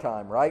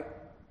summertime, right?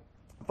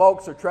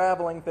 Folks are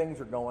traveling, things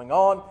are going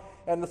on,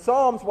 and the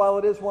Psalms, while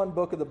it is one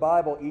book of the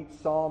Bible, each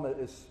psalm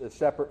is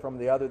separate from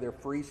the other. They're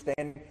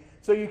freestanding,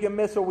 so you can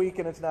miss a week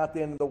and it's not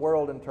the end of the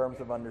world in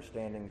terms of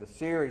understanding the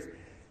series.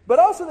 But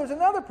also there's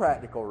another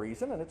practical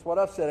reason, and it's what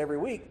I've said every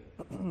week.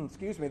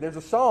 Excuse me, there's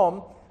a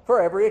psalm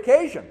for every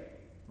occasion,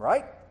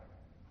 right?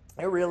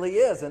 It really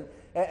is,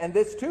 and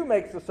this too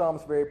makes the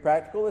Psalms very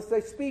practical as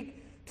they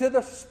speak to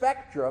the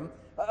spectrum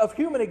of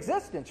human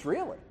existence,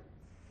 really.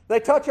 They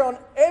touch on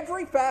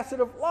every facet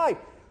of life.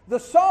 The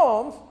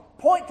Psalms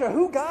point to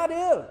who God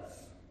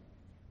is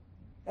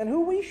and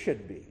who we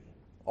should be.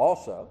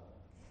 Also,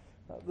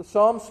 the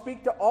Psalms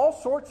speak to all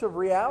sorts of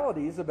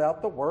realities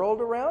about the world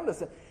around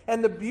us.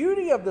 And the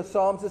beauty of the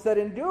Psalms is that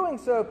in doing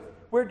so,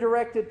 we're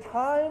directed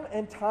time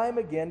and time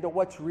again to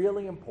what's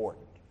really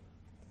important,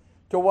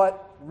 to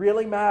what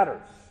really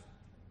matters,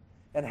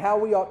 and how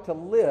we ought to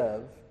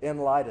live in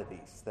light of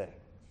these things.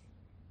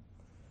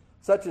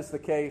 Such is the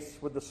case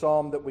with the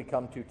psalm that we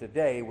come to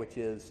today, which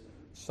is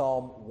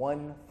Psalm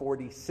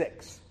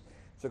 146.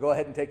 So go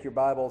ahead and take your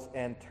Bibles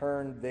and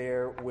turn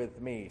there with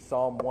me.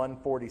 Psalm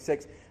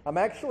 146. I'm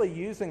actually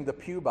using the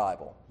Pew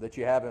Bible that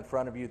you have in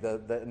front of you,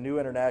 the New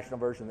International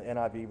Version, the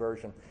NIV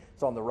version.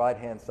 It's on the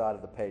right-hand side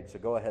of the page, so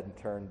go ahead and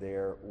turn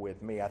there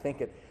with me. I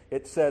think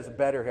it says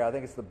better here. I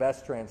think it's the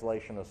best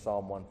translation of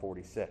Psalm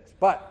 146.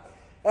 But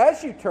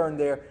as you turn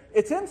there,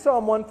 it's in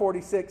Psalm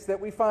 146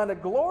 that we find a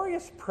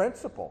glorious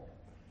principle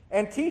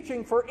and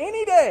teaching for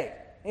any day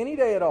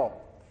at all,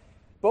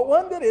 but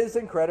one that is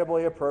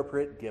incredibly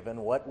appropriate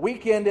given what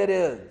weekend it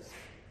is,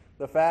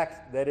 the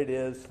fact that it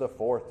is the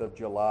 4th of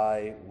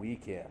July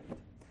weekend.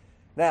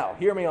 Now,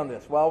 hear me on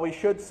this. While we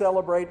should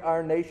celebrate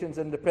our nation's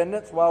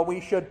independence, while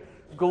we should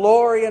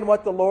glory in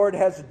what the Lord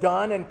has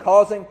done in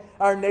causing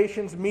our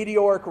nation's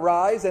meteoric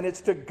rise, and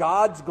it's to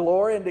God's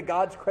glory and to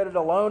God's credit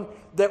alone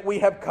that we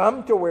have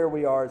come to where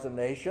we are as a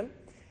nation,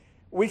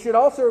 we should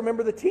also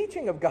remember the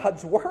teaching of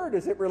God's Word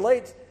as it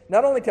relates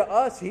not only to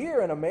us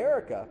here in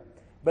America,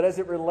 but as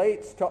it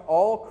relates to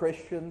all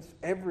Christians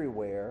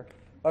everywhere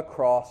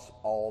across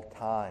all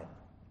time.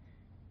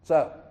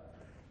 So,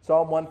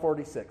 Psalm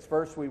 146.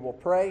 First we will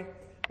pray,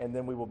 and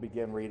then we will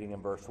begin reading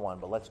in verse 1.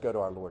 But let's go to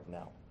our Lord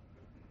now.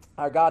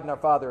 Our God and our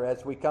Father,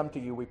 as we come to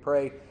you, we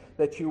pray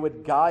that you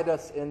would guide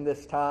us in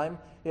this time,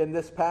 in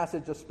this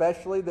passage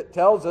especially, that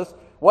tells us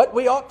what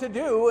we ought to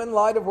do in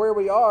light of where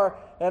we are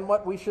and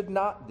what we should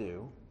not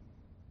do.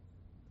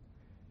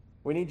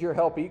 We need your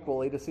help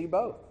equally to see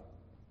both.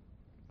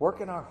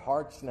 Work in our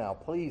hearts now.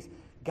 Please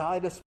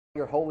guide us by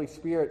your Holy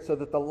Spirit so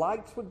that the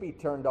lights would be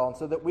turned on,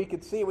 so that we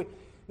could see.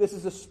 This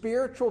is a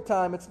spiritual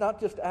time. It's not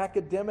just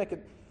academic.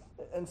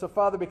 And so,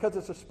 Father, because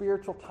it's a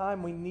spiritual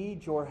time, we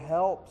need your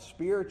help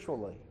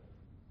spiritually.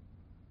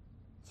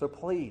 So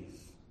please,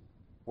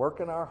 work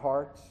in our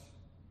hearts,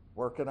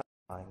 work in our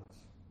minds.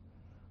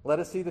 Let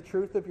us see the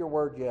truth of your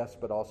word, yes,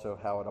 but also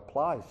how it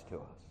applies to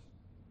us.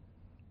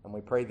 And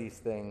we pray these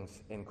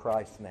things in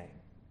Christ's name.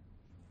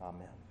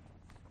 Amen.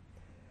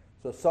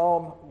 So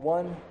Psalm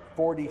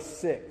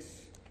 146,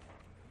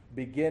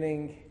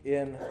 beginning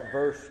in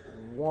verse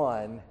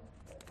 1,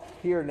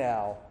 hear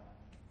now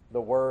the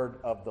word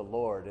of the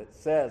Lord. It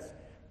says,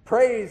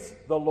 praise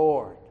the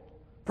Lord.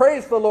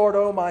 Praise the Lord,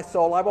 O my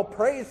soul. I will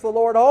praise the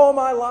Lord all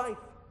my life.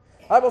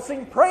 I will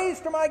sing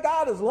praise to my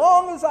God as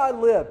long as I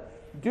live.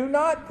 Do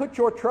not put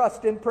your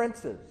trust in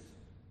princes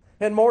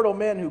and mortal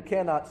men who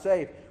cannot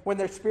save. When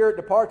their spirit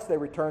departs, they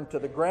return to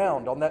the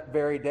ground. On that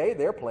very day,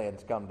 their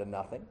plans come to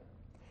nothing.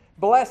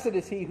 Blessed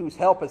is he whose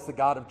help is the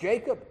God of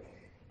Jacob,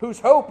 whose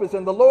hope is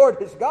in the Lord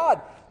his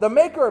God, the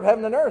maker of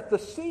heaven and earth, the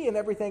sea and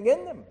everything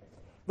in them.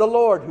 The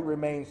Lord who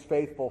remains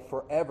faithful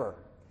forever.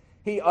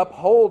 He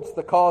upholds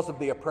the cause of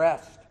the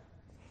oppressed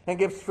and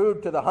gives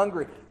food to the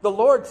hungry. The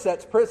Lord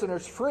sets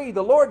prisoners free.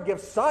 The Lord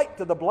gives sight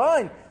to the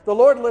blind. The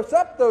Lord lifts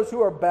up those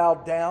who are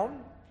bowed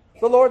down.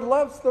 The Lord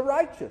loves the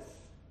righteous.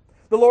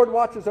 The Lord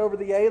watches over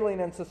the alien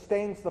and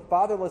sustains the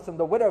fatherless and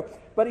the widow,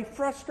 but he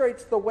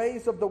frustrates the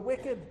ways of the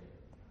wicked.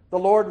 The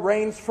Lord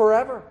reigns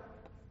forever.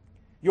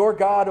 Your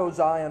God, O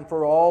Zion,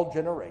 for all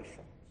generations.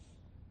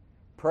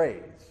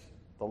 Praise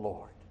the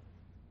Lord.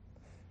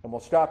 And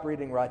we'll stop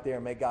reading right there.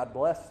 May God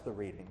bless the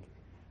reading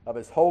of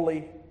his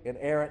holy,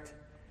 inerrant,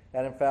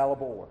 and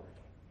infallible word.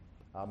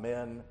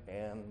 Amen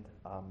and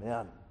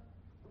amen.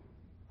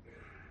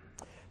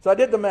 So I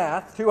did the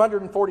math.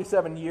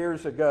 247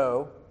 years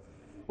ago,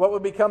 what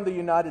would become the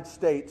United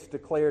States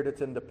declared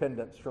its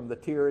independence from the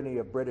tyranny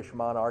of British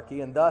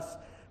monarchy, and thus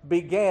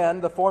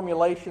began the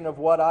formulation of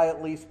what I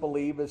at least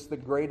believe is the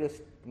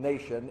greatest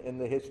nation in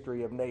the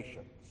history of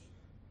nations.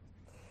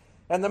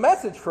 And the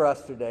message for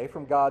us today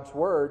from God's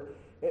Word,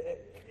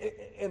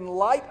 in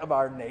light of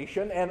our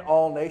nation and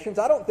all nations,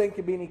 I don't think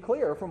could be any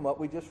clearer from what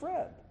we just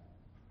read.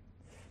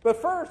 But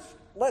first,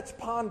 let's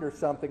ponder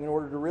something in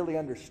order to really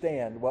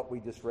understand what we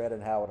just read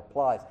and how it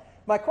applies.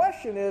 My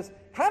question is,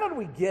 how did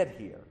we get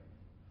here?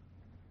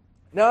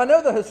 Now, I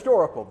know the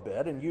historical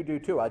bit, and you do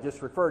too. I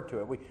just referred to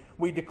it.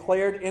 We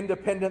declared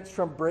independence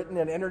from Britain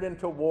and entered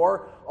into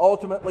war,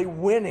 ultimately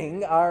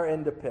winning our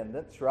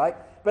independence, right?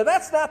 But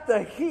that's not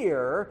the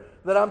here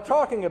that I'm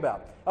talking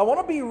about. I want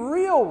to be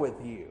real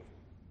with you.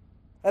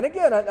 And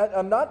again,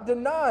 I'm not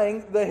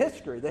denying the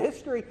history. The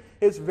history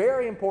is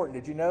very important.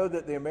 Did you know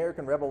that the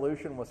American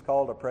Revolution was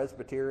called a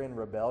Presbyterian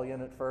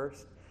rebellion at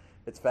first?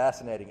 It's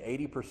fascinating.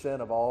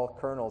 80% of all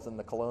colonels in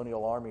the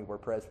colonial army were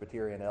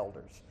Presbyterian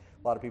elders.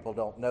 A lot of people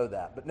don't know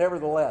that. But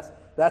nevertheless,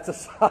 that's a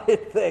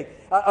side thing.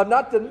 I'm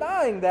not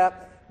denying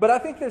that, but I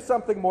think there's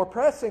something more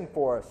pressing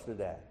for us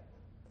today.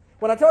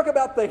 When I talk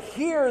about the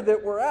here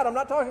that we're at, I'm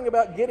not talking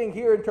about getting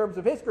here in terms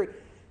of history.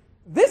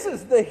 This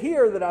is the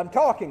here that I'm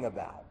talking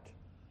about.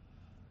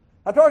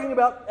 I'm talking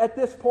about at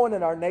this point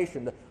in our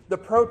nation, the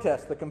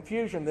protest, the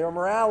confusion, the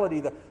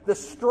immorality, the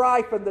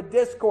strife and the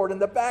discord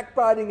and the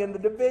backbiting and the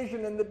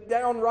division and the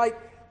downright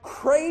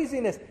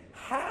craziness.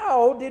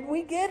 How did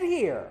we get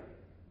here?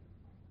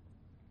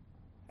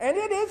 And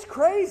it is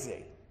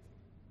crazy.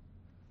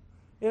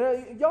 You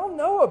know, y'all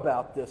know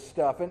about this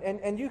stuff,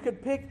 and you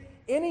could pick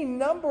any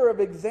number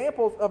of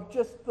examples of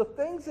just the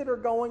things that are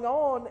going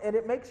on, and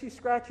it makes you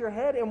scratch your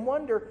head and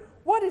wonder,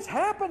 what is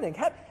happening?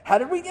 How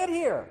did we get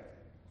here?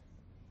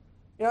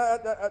 You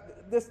know,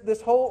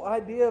 this whole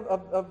idea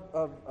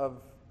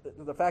of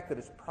the fact that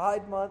it's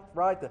Pride Month,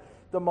 right?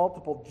 The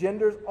multiple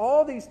genders,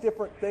 all these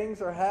different things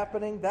are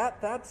happening.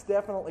 That's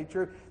definitely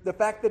true. The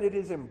fact that it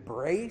is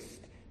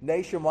embraced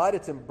nationwide,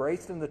 it's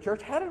embraced in the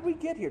church. How did we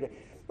get here?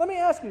 Let me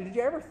ask you, did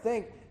you ever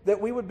think that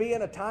we would be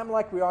in a time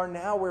like we are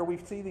now where we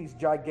see these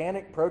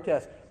gigantic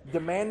protests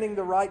demanding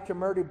the right to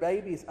murder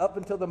babies up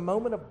until the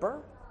moment of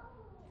birth?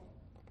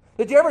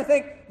 Did you ever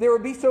think there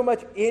would be so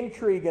much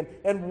intrigue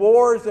and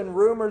wars and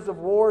rumors of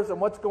wars and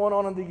what's going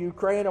on in the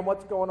Ukraine and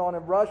what's going on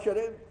in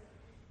Russia?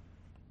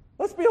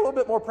 Let's be a little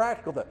bit more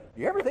practical. Do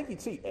you ever think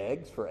you'd see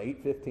eggs for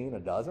 $8.15 a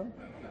dozen?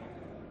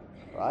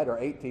 Right? Or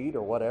 8 to eat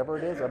or whatever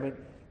it is? I mean,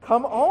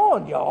 come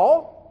on,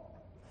 y'all.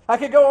 I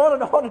could go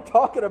on and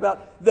talking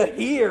about the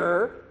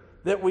here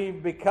that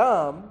we've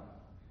become.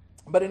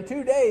 But in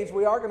 2 days,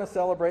 we are going to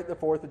celebrate the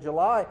 4th of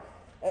July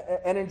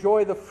and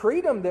enjoy the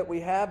freedom that we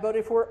have. But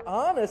if we're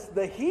honest,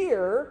 the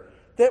here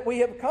that we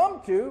have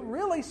come to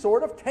really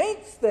sort of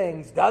taints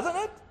things, doesn't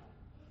it?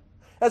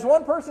 As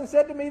one person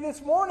said to me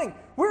this morning,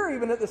 we're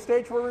even at the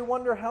stage where we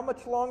wonder how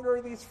much longer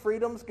are these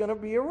freedoms going to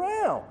be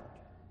around.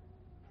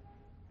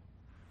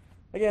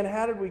 Again,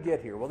 how did we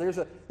get here? Well, there's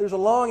a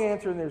long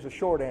answer and there's a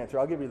short answer.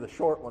 I'll give you the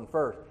short one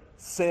first.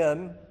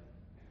 Sin,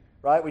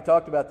 right? We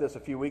talked about this a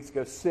few weeks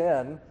ago.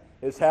 Sin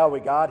is how we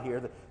got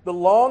here. The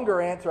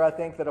longer answer, I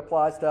think, that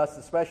applies to us,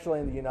 especially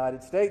in the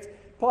United States,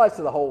 applies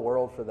to the whole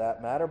world for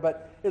that matter,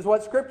 but is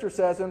what Scripture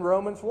says in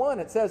Romans 1.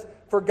 It says,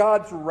 "For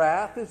God's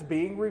wrath is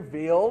being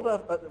revealed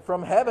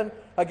from heaven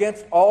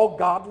against all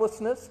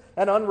godlessness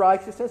and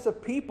unrighteousness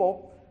of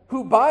people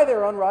who by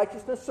their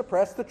unrighteousness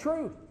suppress the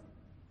truth."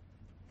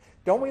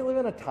 Don't we live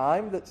in a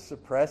time that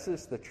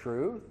suppresses the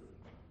truth?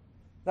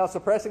 Now,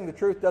 suppressing the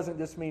truth doesn't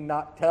just mean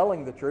not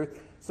telling the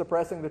truth.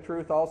 Suppressing the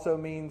truth also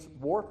means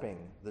warping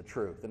the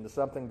truth into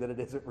something that it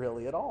isn't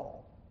really at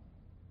all.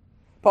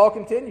 Paul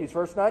continues,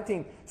 verse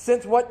 19,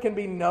 "Since what can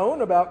be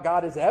known about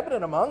God is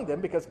evident among them,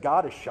 because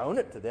God has shown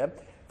it to them,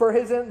 for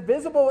his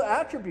invisible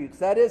attributes,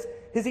 that is,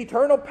 his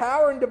eternal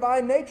power and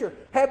divine nature,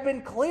 have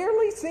been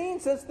clearly seen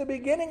since the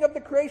beginning of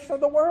the creation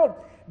of the world,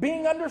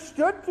 being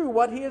understood through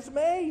what he has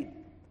made.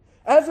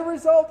 As a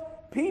result,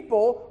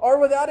 people are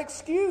without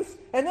excuse."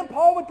 And then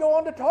Paul would go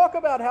on to talk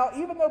about how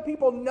even though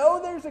people know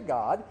there's a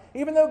God,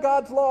 even though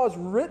God's law is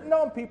written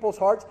on people's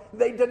hearts,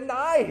 they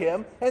deny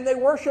him and they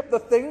worship the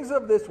things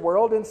of this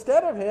world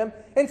instead of him.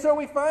 And so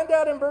we find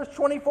out in verse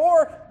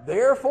 24,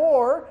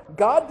 therefore,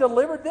 God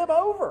delivered them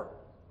over.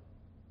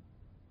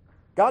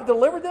 God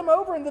delivered them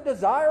over in the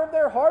desire of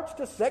their hearts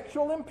to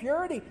sexual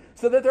impurity,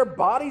 so that their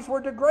bodies were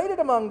degraded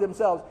among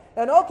themselves.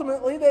 And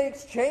ultimately, they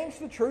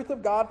exchanged the truth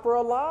of God for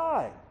a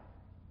lie,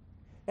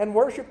 and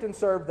worshipped and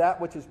served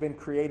that which has been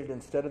created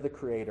instead of the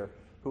Creator,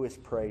 who is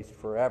praised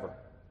forever.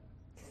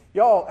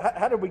 Y'all,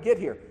 how did we get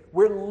here?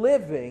 We're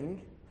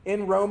living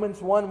in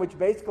Romans 1, which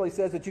basically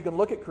says that you can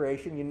look at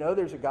creation, you know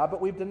there's a God, but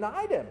we've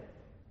denied Him.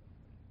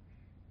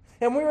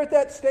 And we're at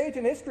that stage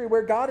in history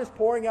where God is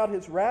pouring out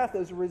His wrath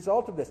as a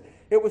result of this.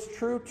 It was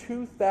true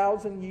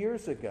 2,000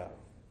 years ago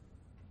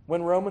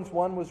when Romans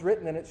 1 was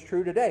written, and it's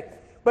true today.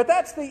 But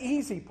that's the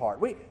easy part.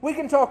 We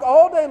can talk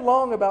all day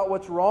long about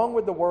what's wrong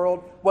with the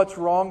world, what's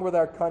wrong with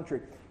our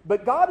country.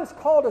 But God has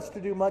called us to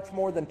do much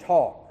more than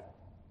talk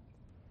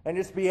and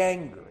just be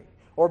angry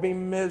or be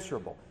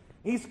miserable.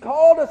 He's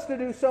called us to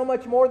do so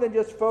much more than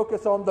just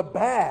focus on the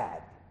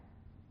bad.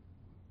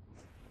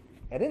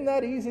 And isn't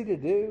that easy to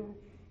do?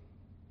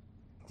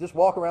 Just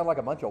walk around like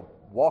a bunch of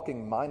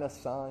walking minus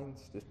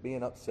signs, just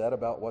being upset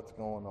about what's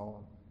going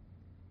on.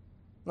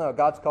 No,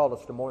 God's called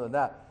us to more than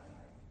that.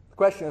 The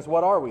question is,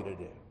 what are we to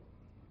do?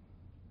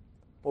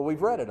 Well,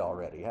 we've read it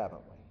already,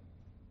 haven't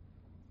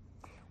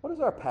we? What does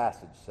our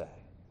passage say?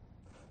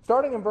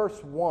 Starting in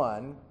verse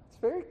 1, it's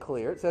very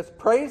clear. It says,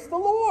 "Praise the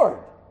Lord.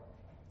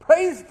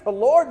 Praise the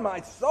Lord,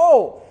 my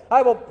soul.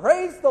 I will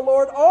praise the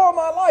Lord all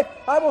my life.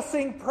 I will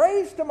sing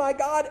praise to my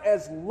God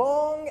as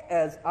long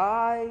as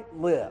I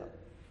live."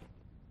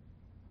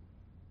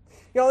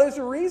 You know, there's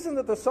a reason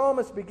that the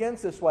psalmist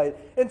begins this way.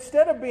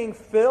 Instead of being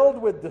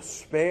filled with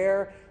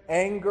despair,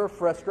 anger,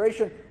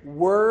 frustration,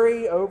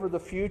 worry over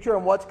the future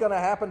and what's going to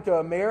happen to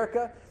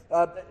America,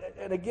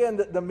 and again,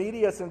 the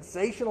media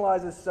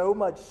sensationalizes so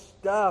much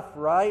stuff,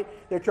 right?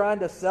 They're trying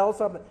to sell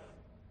something.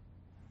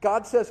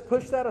 God says,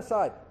 push that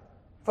aside.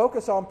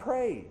 Focus on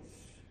praise.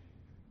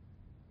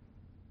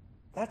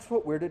 That's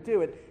what we're to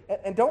do.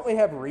 And don't we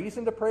have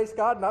reason to praise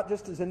God, not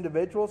just as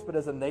individuals, but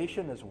as a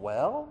nation as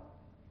well?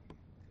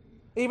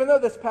 Even though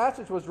this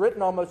passage was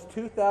written almost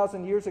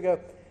 2,000 years ago,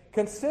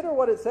 consider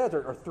what it says,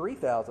 or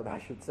 3,000, I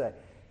should say.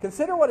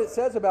 Consider what it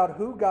says about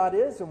who God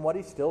is and what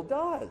He still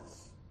does.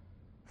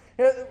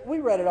 We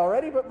read it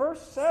already, but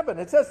verse 7,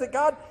 it says that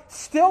God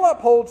still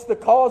upholds the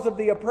cause of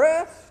the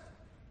oppressed.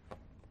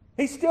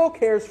 He still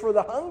cares for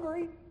the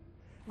hungry.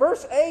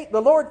 Verse 8,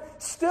 the Lord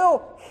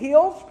still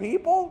heals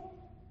people.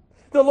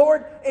 The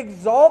Lord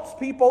exalts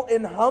people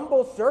in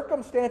humble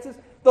circumstances.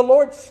 The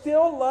Lord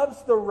still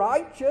loves the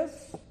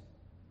righteous.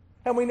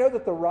 And we know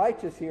that the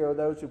righteous here are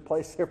those who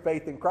place their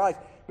faith in Christ,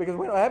 because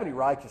we don't have any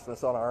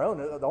righteousness on our own.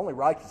 The only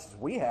righteousness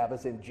we have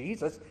is in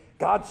Jesus.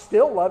 God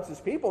still loves His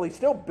people. He's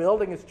still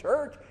building His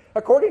church.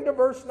 According to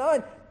verse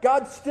 9,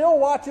 God still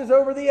watches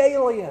over the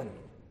alien.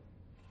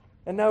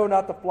 And no,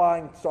 not the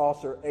flying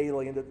saucer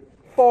alien, the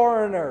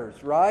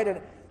foreigners, right?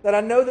 And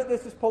I know that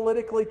this is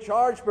politically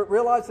charged, but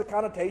realize the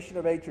connotation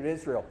of ancient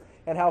Israel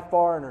and how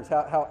foreigners,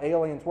 how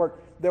aliens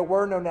work. There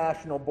were no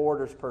national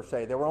borders per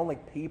se. There were only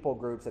people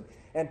groups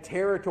and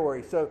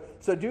territories.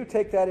 So do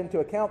take that into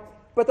account.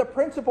 But the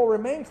principle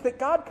remains that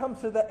God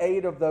comes to the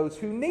aid of those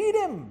who need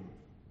Him.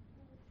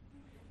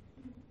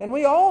 And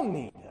we all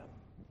need Him.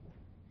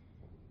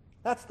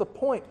 That's the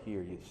point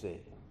here, you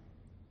see.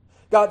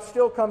 God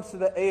still comes to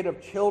the aid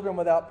of children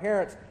without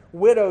parents,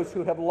 widows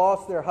who have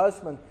lost their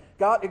husband.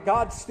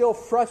 God still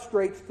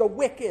frustrates the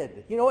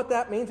wicked. You know what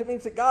that means? It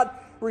means that God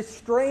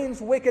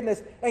restrains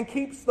wickedness and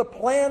keeps the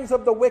plans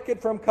of the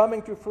wicked from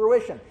coming to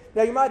fruition.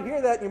 Now, you might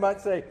hear that and you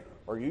might say,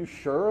 are you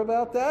sure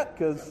about that?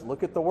 Because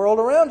look at the world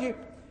around you.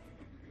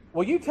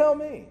 Well, you tell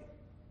me.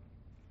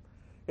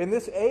 In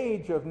this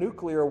age of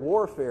nuclear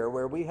warfare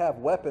where we have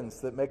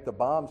weapons that make the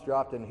bombs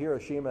dropped in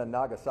Hiroshima and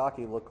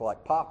Nagasaki look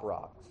like pop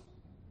rocks,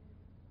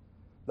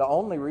 the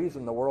only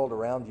reason the world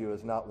around you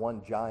is not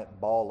one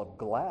giant ball of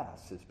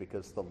glass is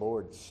because the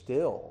Lord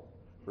still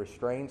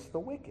restrains the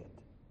wicked.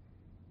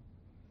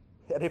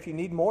 And if you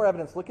need more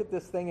evidence, look at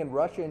this thing in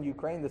Russia and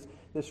Ukraine,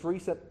 this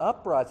recent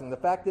uprising. The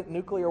fact that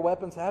nuclear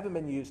weapons haven't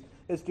been used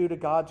is due to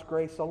God's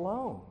grace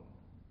alone.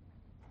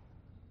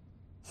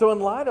 So in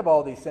light of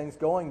all these things,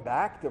 going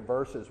back to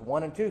verses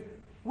 1 and 2,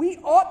 we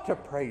ought to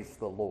praise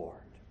the Lord.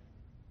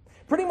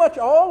 Pretty much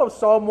all of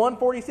Psalm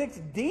 146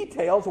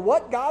 details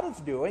what God is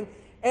doing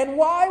and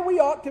why we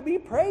ought to be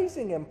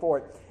praising Him for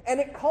it. And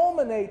it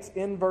culminates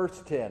in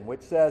verse 10,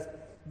 which says,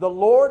 "The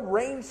Lord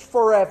reigns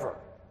forever.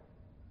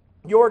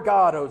 Your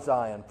God, O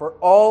Zion, for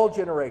all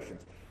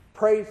generations.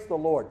 Praise the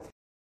Lord."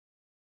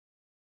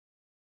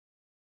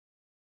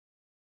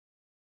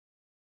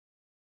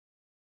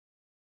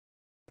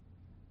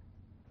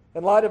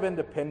 In light of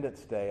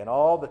Independence Day and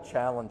all the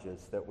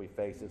challenges that we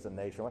face as a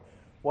nation,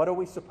 what are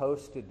we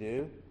supposed to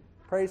do?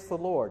 Praise the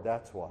Lord,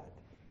 that's what.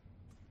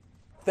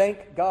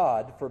 Thank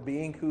God for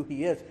being who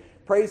He is.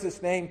 Praise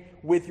His name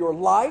with your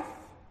life,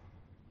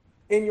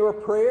 in your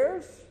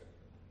prayers.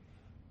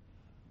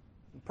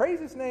 Praise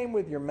His name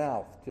with your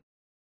mouth, too.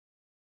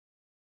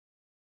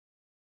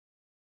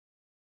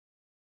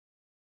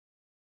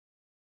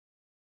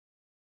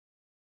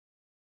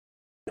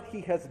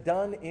 he has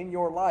done in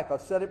your life.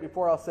 I've said it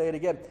before, I'll say it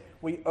again.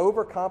 We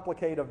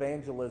overcomplicate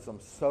evangelism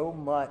so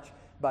much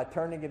by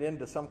turning it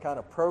into some kind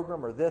of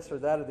program or this or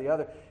that or the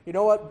other. You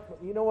know what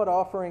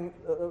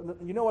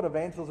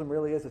evangelism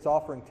really is? It's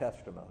offering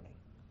testimony.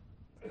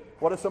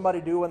 What does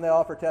somebody do when they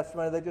offer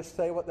testimony? They just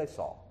say what they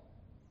saw.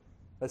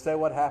 They say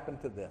what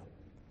happened to them.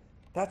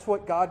 That's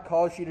what God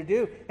calls you to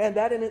do. And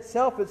that in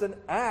itself is an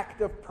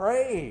act of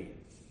praise.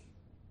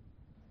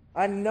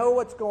 I know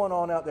what's going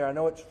on out there. I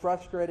know it's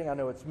frustrating. I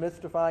know it's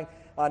mystifying.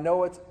 I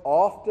know it's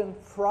often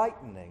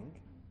frightening.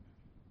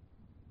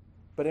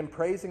 But in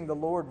praising the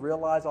Lord,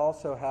 realize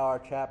also how our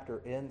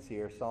chapter ends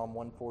here, Psalm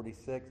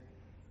 146.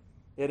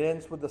 It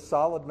ends with the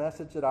solid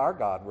message that our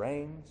God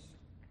reigns.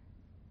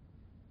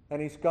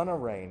 And He's going to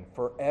reign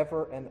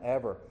forever and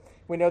ever.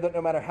 We know that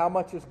no matter how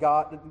much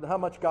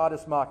God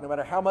is mocked, no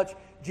matter how much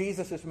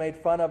Jesus is made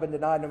fun of and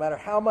denied, no matter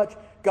how much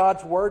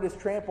God's word is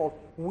trampled,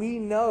 we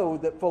know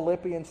that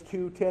Philippians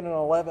 2:10 and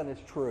 11 is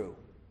true.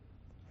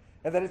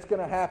 And that it's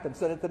going to happen.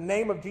 So that at the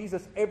name of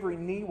Jesus, every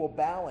knee will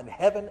bow in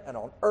heaven and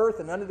on earth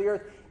and under the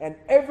earth, and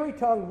every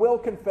tongue will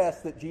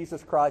confess that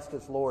Jesus Christ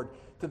is Lord,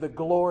 to the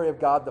glory of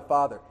God the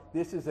Father.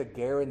 This is a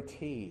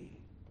guarantee.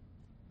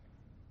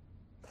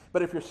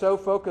 But if you're so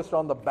focused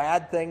on the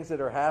bad things that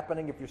are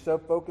happening, if you're so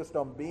focused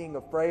on being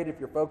afraid, if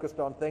you're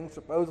focused on things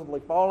supposedly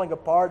falling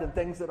apart and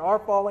things that are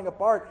falling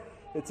apart,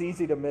 it's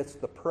easy to miss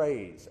the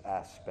praise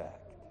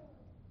aspect.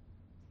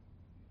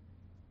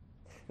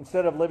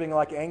 Instead of living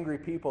like angry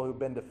people who've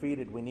been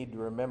defeated, we need to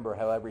remember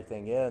how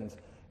everything ends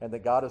and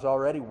that God has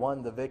already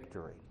won the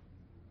victory.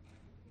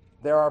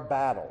 There are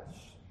battles.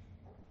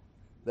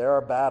 There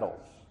are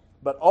battles.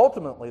 But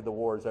ultimately the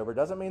war is over. It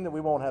doesn't mean that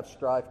we won't have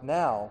strife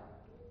now.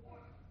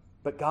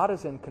 But God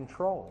is in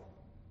control.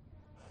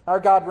 Our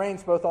God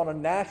reigns both on a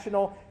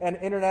national and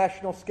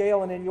international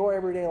scale and in your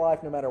everyday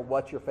life, no matter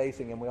what you're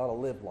facing, and we ought to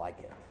live like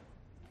it.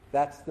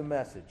 That's the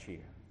message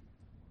here.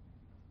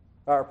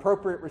 Our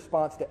appropriate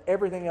response to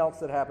everything else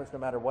that happens, no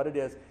matter what it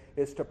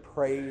is to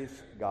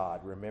praise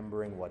God,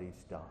 remembering what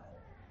He's done.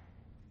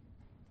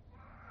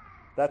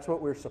 That's what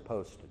we're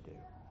supposed to do.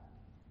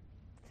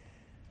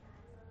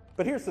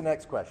 But here's the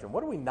next question.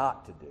 What are we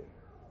not to do?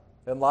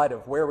 In light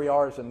of where we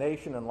are as a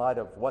nation, in light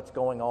of what's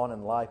going on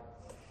in life.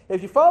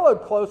 If you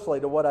followed closely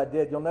to what I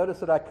did, you'll notice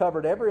that I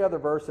covered every other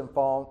verse in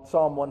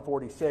Psalm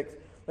 146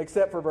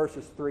 except for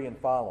verses 3 and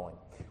following.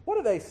 What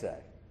do they say?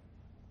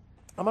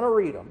 I'm going to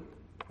read them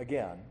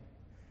again,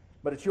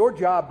 but it's your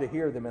job to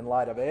hear them in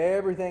light of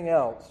everything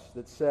else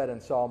that's said in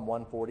Psalm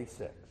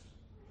 146.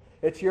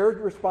 It's your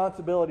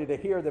responsibility to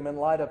hear them in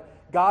light of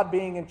God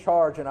being in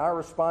charge and our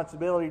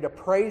responsibility to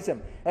praise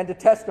Him and to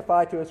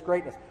testify to His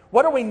greatness.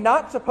 What are we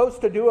not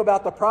supposed to do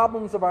about the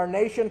problems of our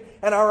nation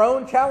and our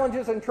own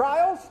challenges and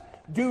trials?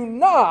 Do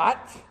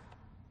not,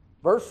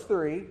 verse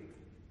 3,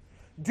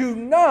 do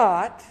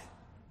not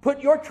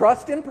put your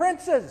trust in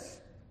princes,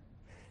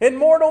 in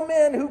mortal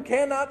men who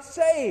cannot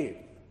save.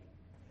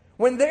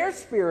 When their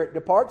spirit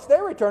departs,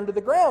 they return to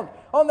the ground.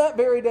 On that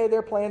very day,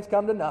 their plans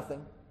come to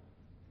nothing.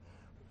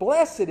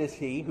 Blessed is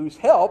he whose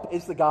help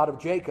is the God of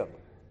Jacob,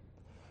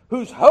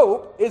 whose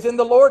hope is in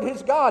the Lord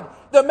his God,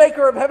 the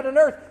maker of heaven and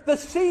earth, the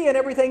sea and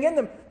everything in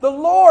them, the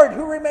Lord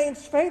who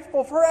remains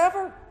faithful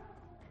forever.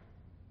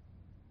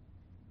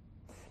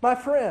 My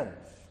friends,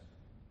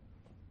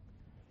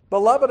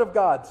 beloved of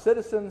God,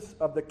 citizens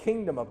of the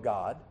kingdom of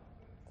God,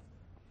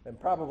 and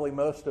probably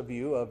most of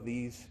you of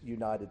these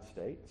United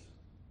States,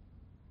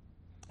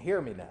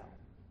 hear me now.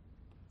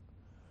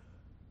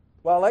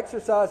 While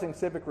exercising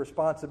civic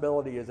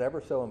responsibility is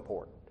ever so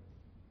important,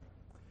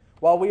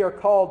 while we are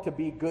called to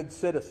be good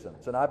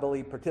citizens, and I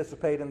believe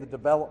participate in the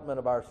development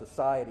of our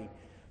society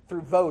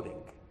through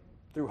voting,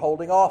 through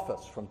holding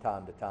office from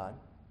time to time,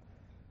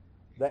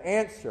 the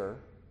answer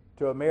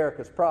to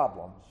America's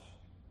problems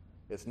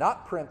is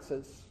not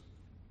princes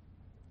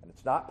and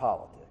it's not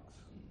politics.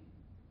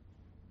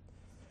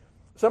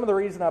 Some of the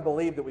reason I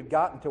believe that we've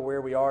gotten to where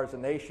we are as a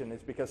nation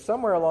is because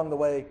somewhere along the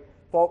way,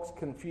 folks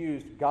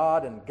confused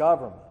God and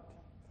government.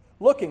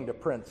 Looking to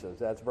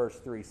princes, as verse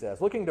 3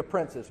 says. Looking to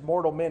princes,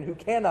 mortal men who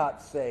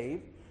cannot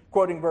save,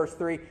 quoting verse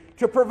 3,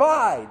 to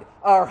provide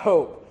our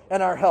hope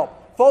and our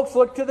help. Folks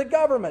look to the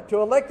government,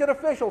 to elected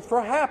officials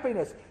for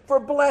happiness, for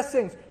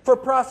blessings, for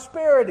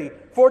prosperity,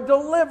 for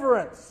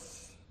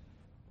deliverance.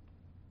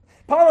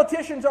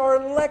 Politicians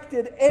are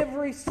elected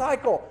every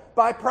cycle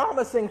by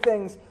promising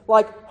things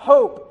like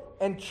hope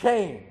and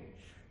change,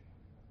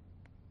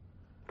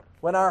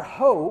 when our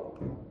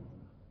hope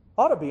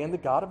ought to be in the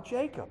God of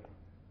Jacob.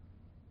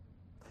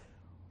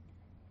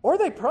 Or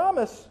they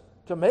promise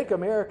to make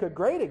America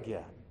great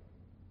again,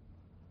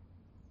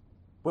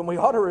 when we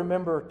ought to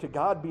remember, to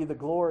God be the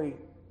glory,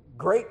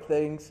 great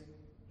things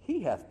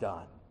He hath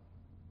done.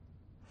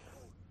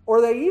 Or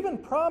they even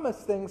promise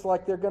things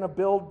like they're going to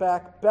build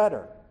back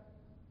better.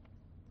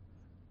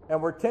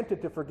 And we're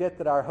tempted to forget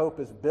that our hope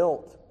is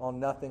built on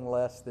nothing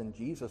less than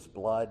Jesus'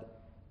 blood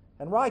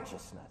and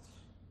righteousness.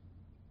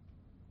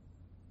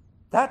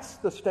 That's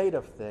the state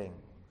of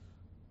things.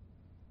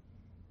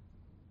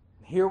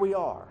 Here we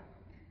are.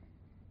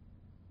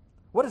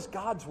 What does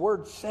God's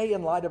word say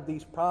in light of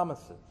these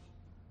promises?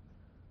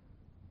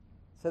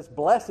 It says,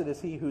 blessed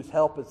is he whose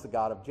help is the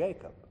God of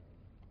Jacob,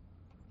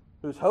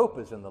 whose hope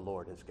is in the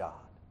Lord his God,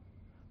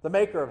 the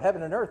maker of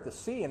heaven and earth, the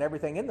sea and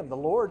everything in them, the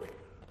Lord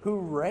who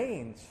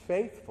reigns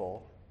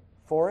faithful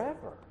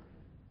forever.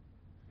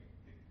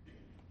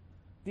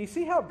 Do you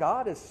see how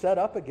God is set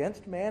up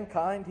against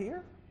mankind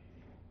here?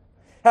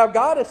 How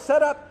God is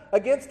set up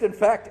against, in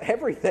fact,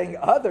 everything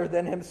other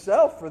than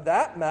himself, for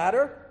that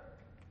matter.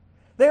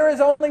 There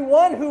is only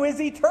one who is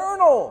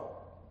eternal.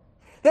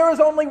 There is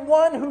only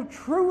one who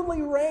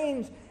truly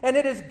reigns, and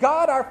it is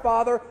God our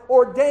Father,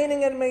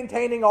 ordaining and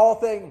maintaining all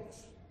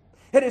things.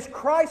 It is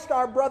Christ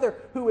our brother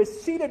who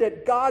is seated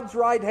at God's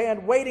right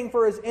hand, waiting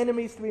for his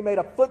enemies to be made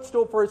a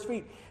footstool for his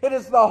feet. It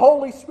is the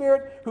Holy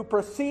Spirit who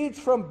proceeds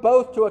from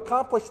both to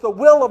accomplish the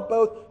will of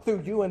both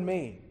through you and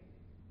me.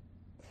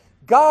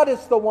 God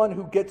is the one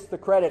who gets the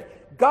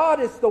credit. God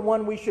is the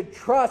one we should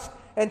trust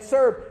and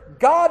serve.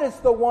 God is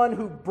the one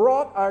who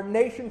brought our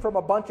nation from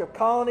a bunch of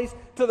colonies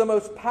to the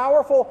most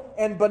powerful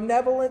and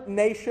benevolent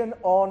nation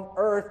on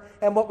earth.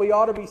 And what we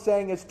ought to be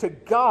saying is, to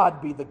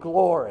God be the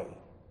glory.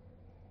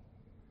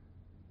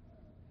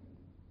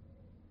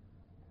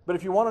 But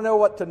if you want to know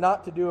what to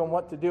not to do and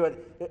what to do,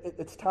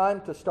 it's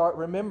time to start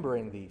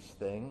remembering these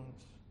things.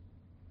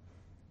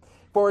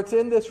 For it's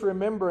in this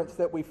remembrance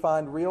that we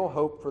find real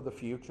hope for the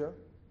future.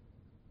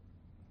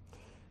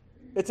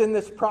 It's in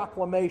this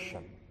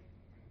proclamation,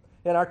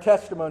 in our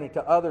testimony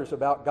to others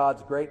about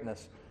God's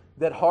greatness,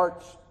 that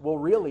hearts will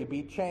really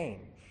be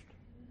changed.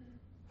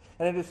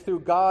 And it is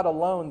through God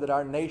alone that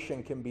our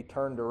nation can be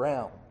turned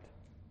around.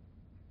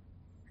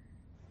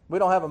 We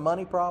don't have a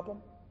money problem.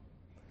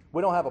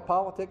 We don't have a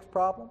politics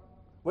problem.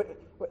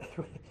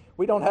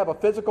 We don't have a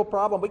physical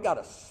problem. We got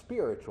a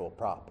spiritual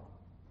problem.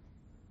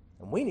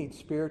 And we need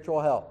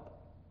spiritual help.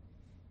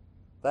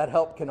 That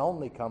help can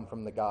only come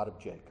from the God of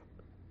Jacob.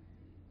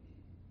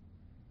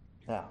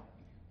 Now,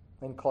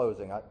 in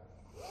closing,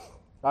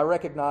 I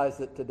recognize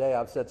that today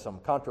I've said some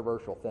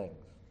controversial things.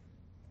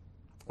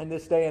 In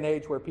this day and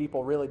age where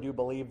people really do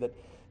believe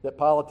that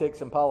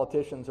politics and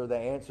politicians are the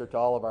answer to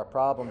all of our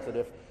problems,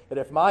 that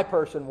if my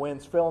person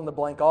wins, fill in the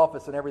blank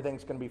office and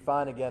everything's going to be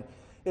fine again,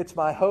 it's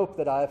my hope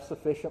that I have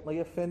sufficiently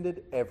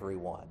offended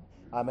everyone.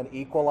 I'm an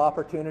equal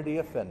opportunity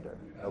offender,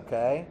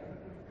 okay?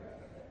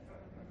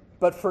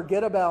 But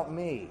forget about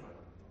me.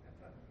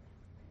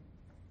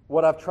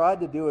 What I've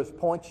tried to do is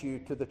point you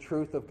to the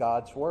truth of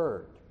God's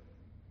Word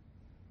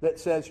that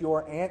says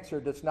your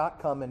answer does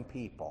not come in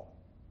people.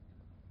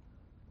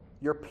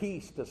 Your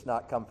peace does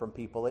not come from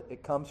people.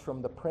 It comes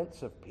from the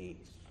Prince of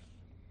Peace.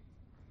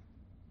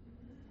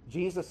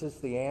 Jesus is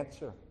the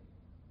answer.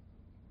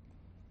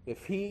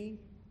 If you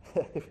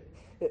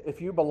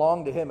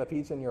belong to him, if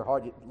he's in your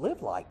heart,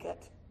 live like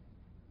it.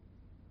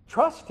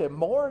 Trust him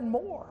more and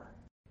more.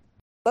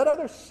 Let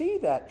others see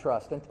that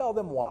trust and tell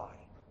them why.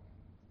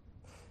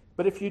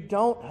 But if you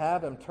don't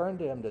have him, turn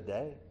to him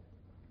today.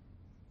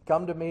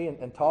 Come to me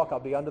and talk. I'll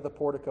be under the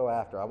portico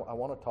after. I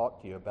want to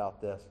talk to you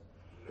about this.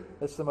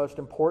 It's the most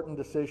important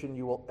decision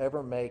you will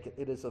ever make.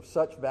 It is of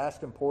such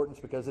vast importance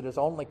because it is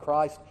only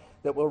Christ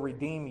that will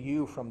redeem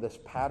you from this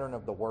pattern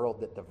of the world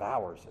that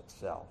devours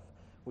itself.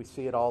 We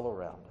see it all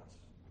around us.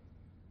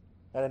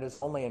 And it is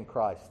only in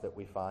Christ that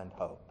we find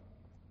hope.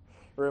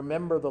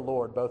 Remember the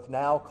Lord, both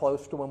now,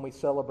 close to when we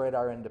celebrate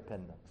our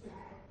independence,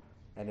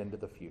 and into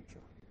the future.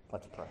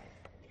 Let's pray.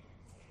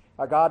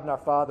 Our God and our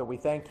Father, we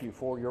thank you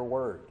for your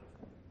word,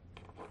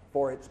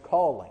 for its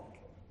calling.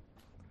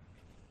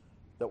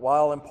 That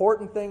while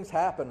important things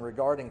happen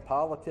regarding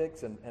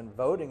politics and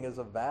voting is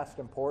of vast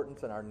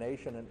importance in our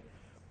nation, and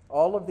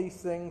all of these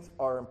things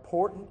are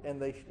important,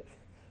 and they,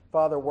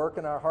 Father, work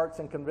in our hearts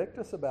and convict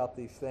us about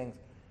these things.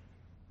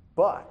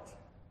 But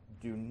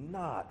do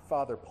not,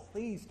 Father,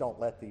 please don't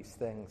let these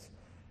things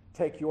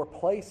take your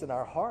place in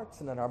our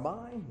hearts and in our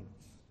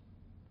minds.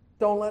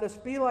 Don't let us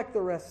be like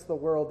the rest of the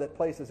world that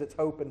places its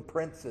hope in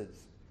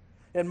princes,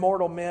 in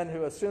mortal men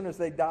who, as soon as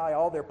they die,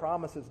 all their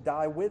promises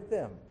die with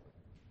them.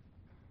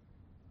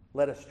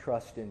 Let us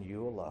trust in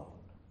you alone.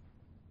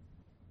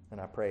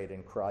 And I pray it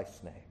in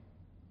Christ's name.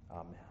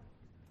 Amen.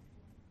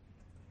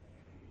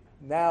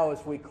 Now,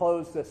 as we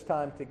close this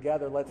time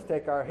together, let's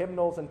take our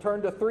hymnals and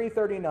turn to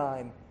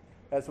 339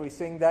 as we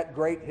sing that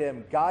great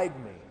hymn, Guide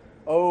Me,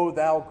 O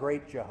Thou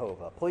Great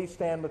Jehovah. Please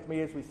stand with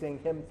me as we sing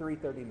hymn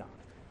 339.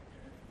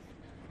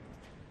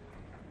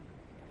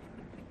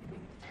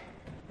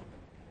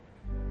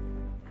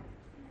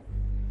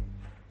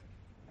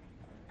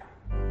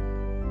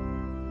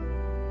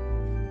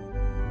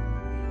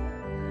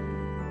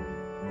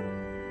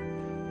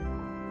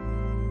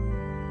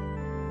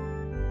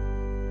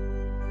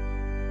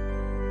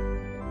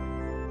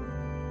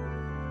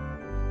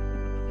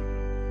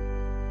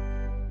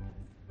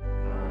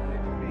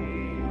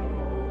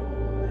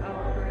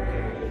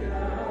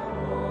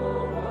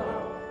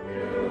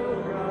 You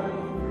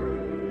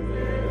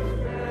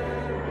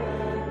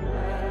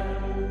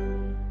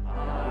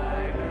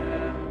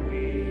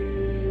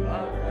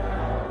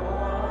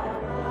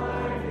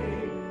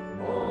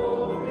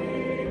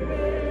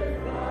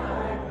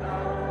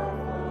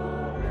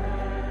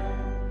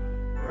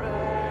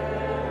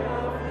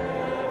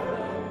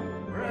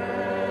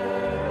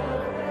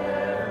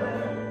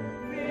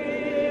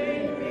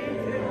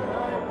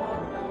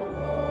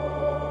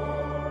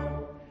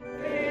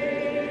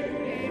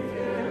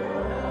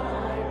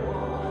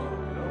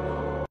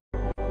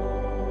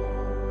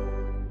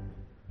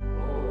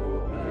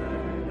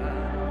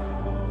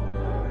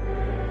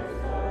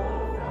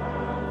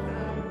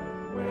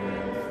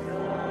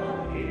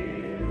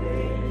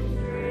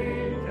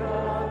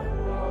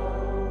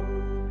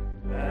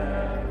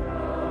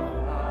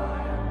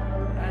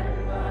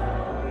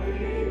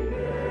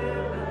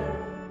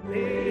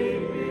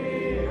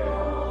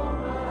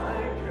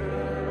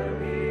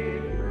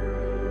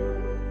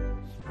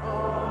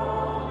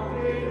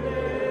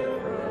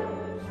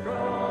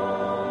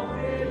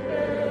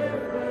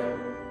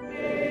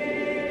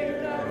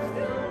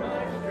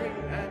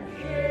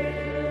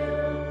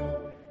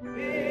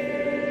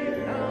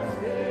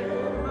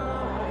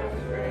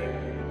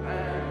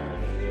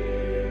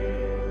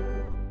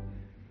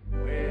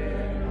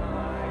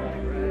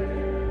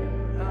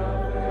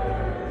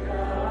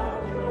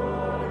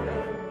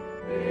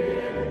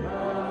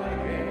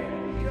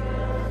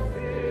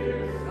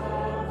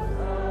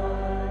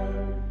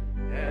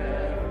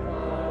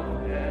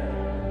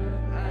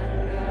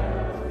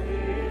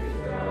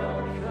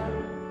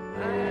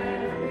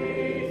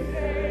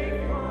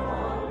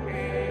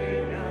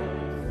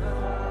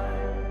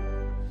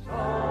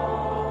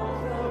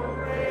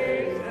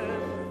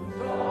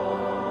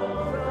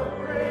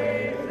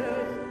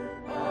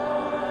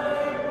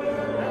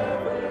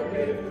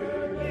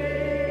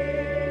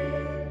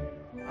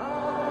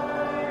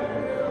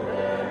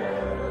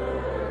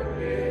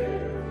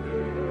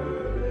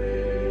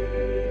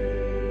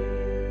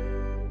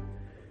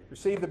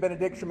Receive the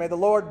benediction. May the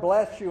Lord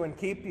bless you and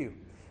keep you.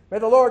 May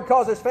the Lord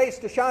cause his face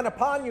to shine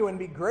upon you and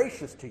be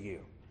gracious to you.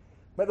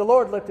 May the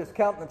Lord lift his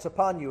countenance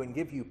upon you and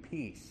give you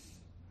peace,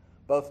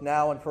 both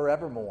now and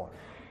forevermore.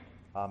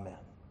 Amen.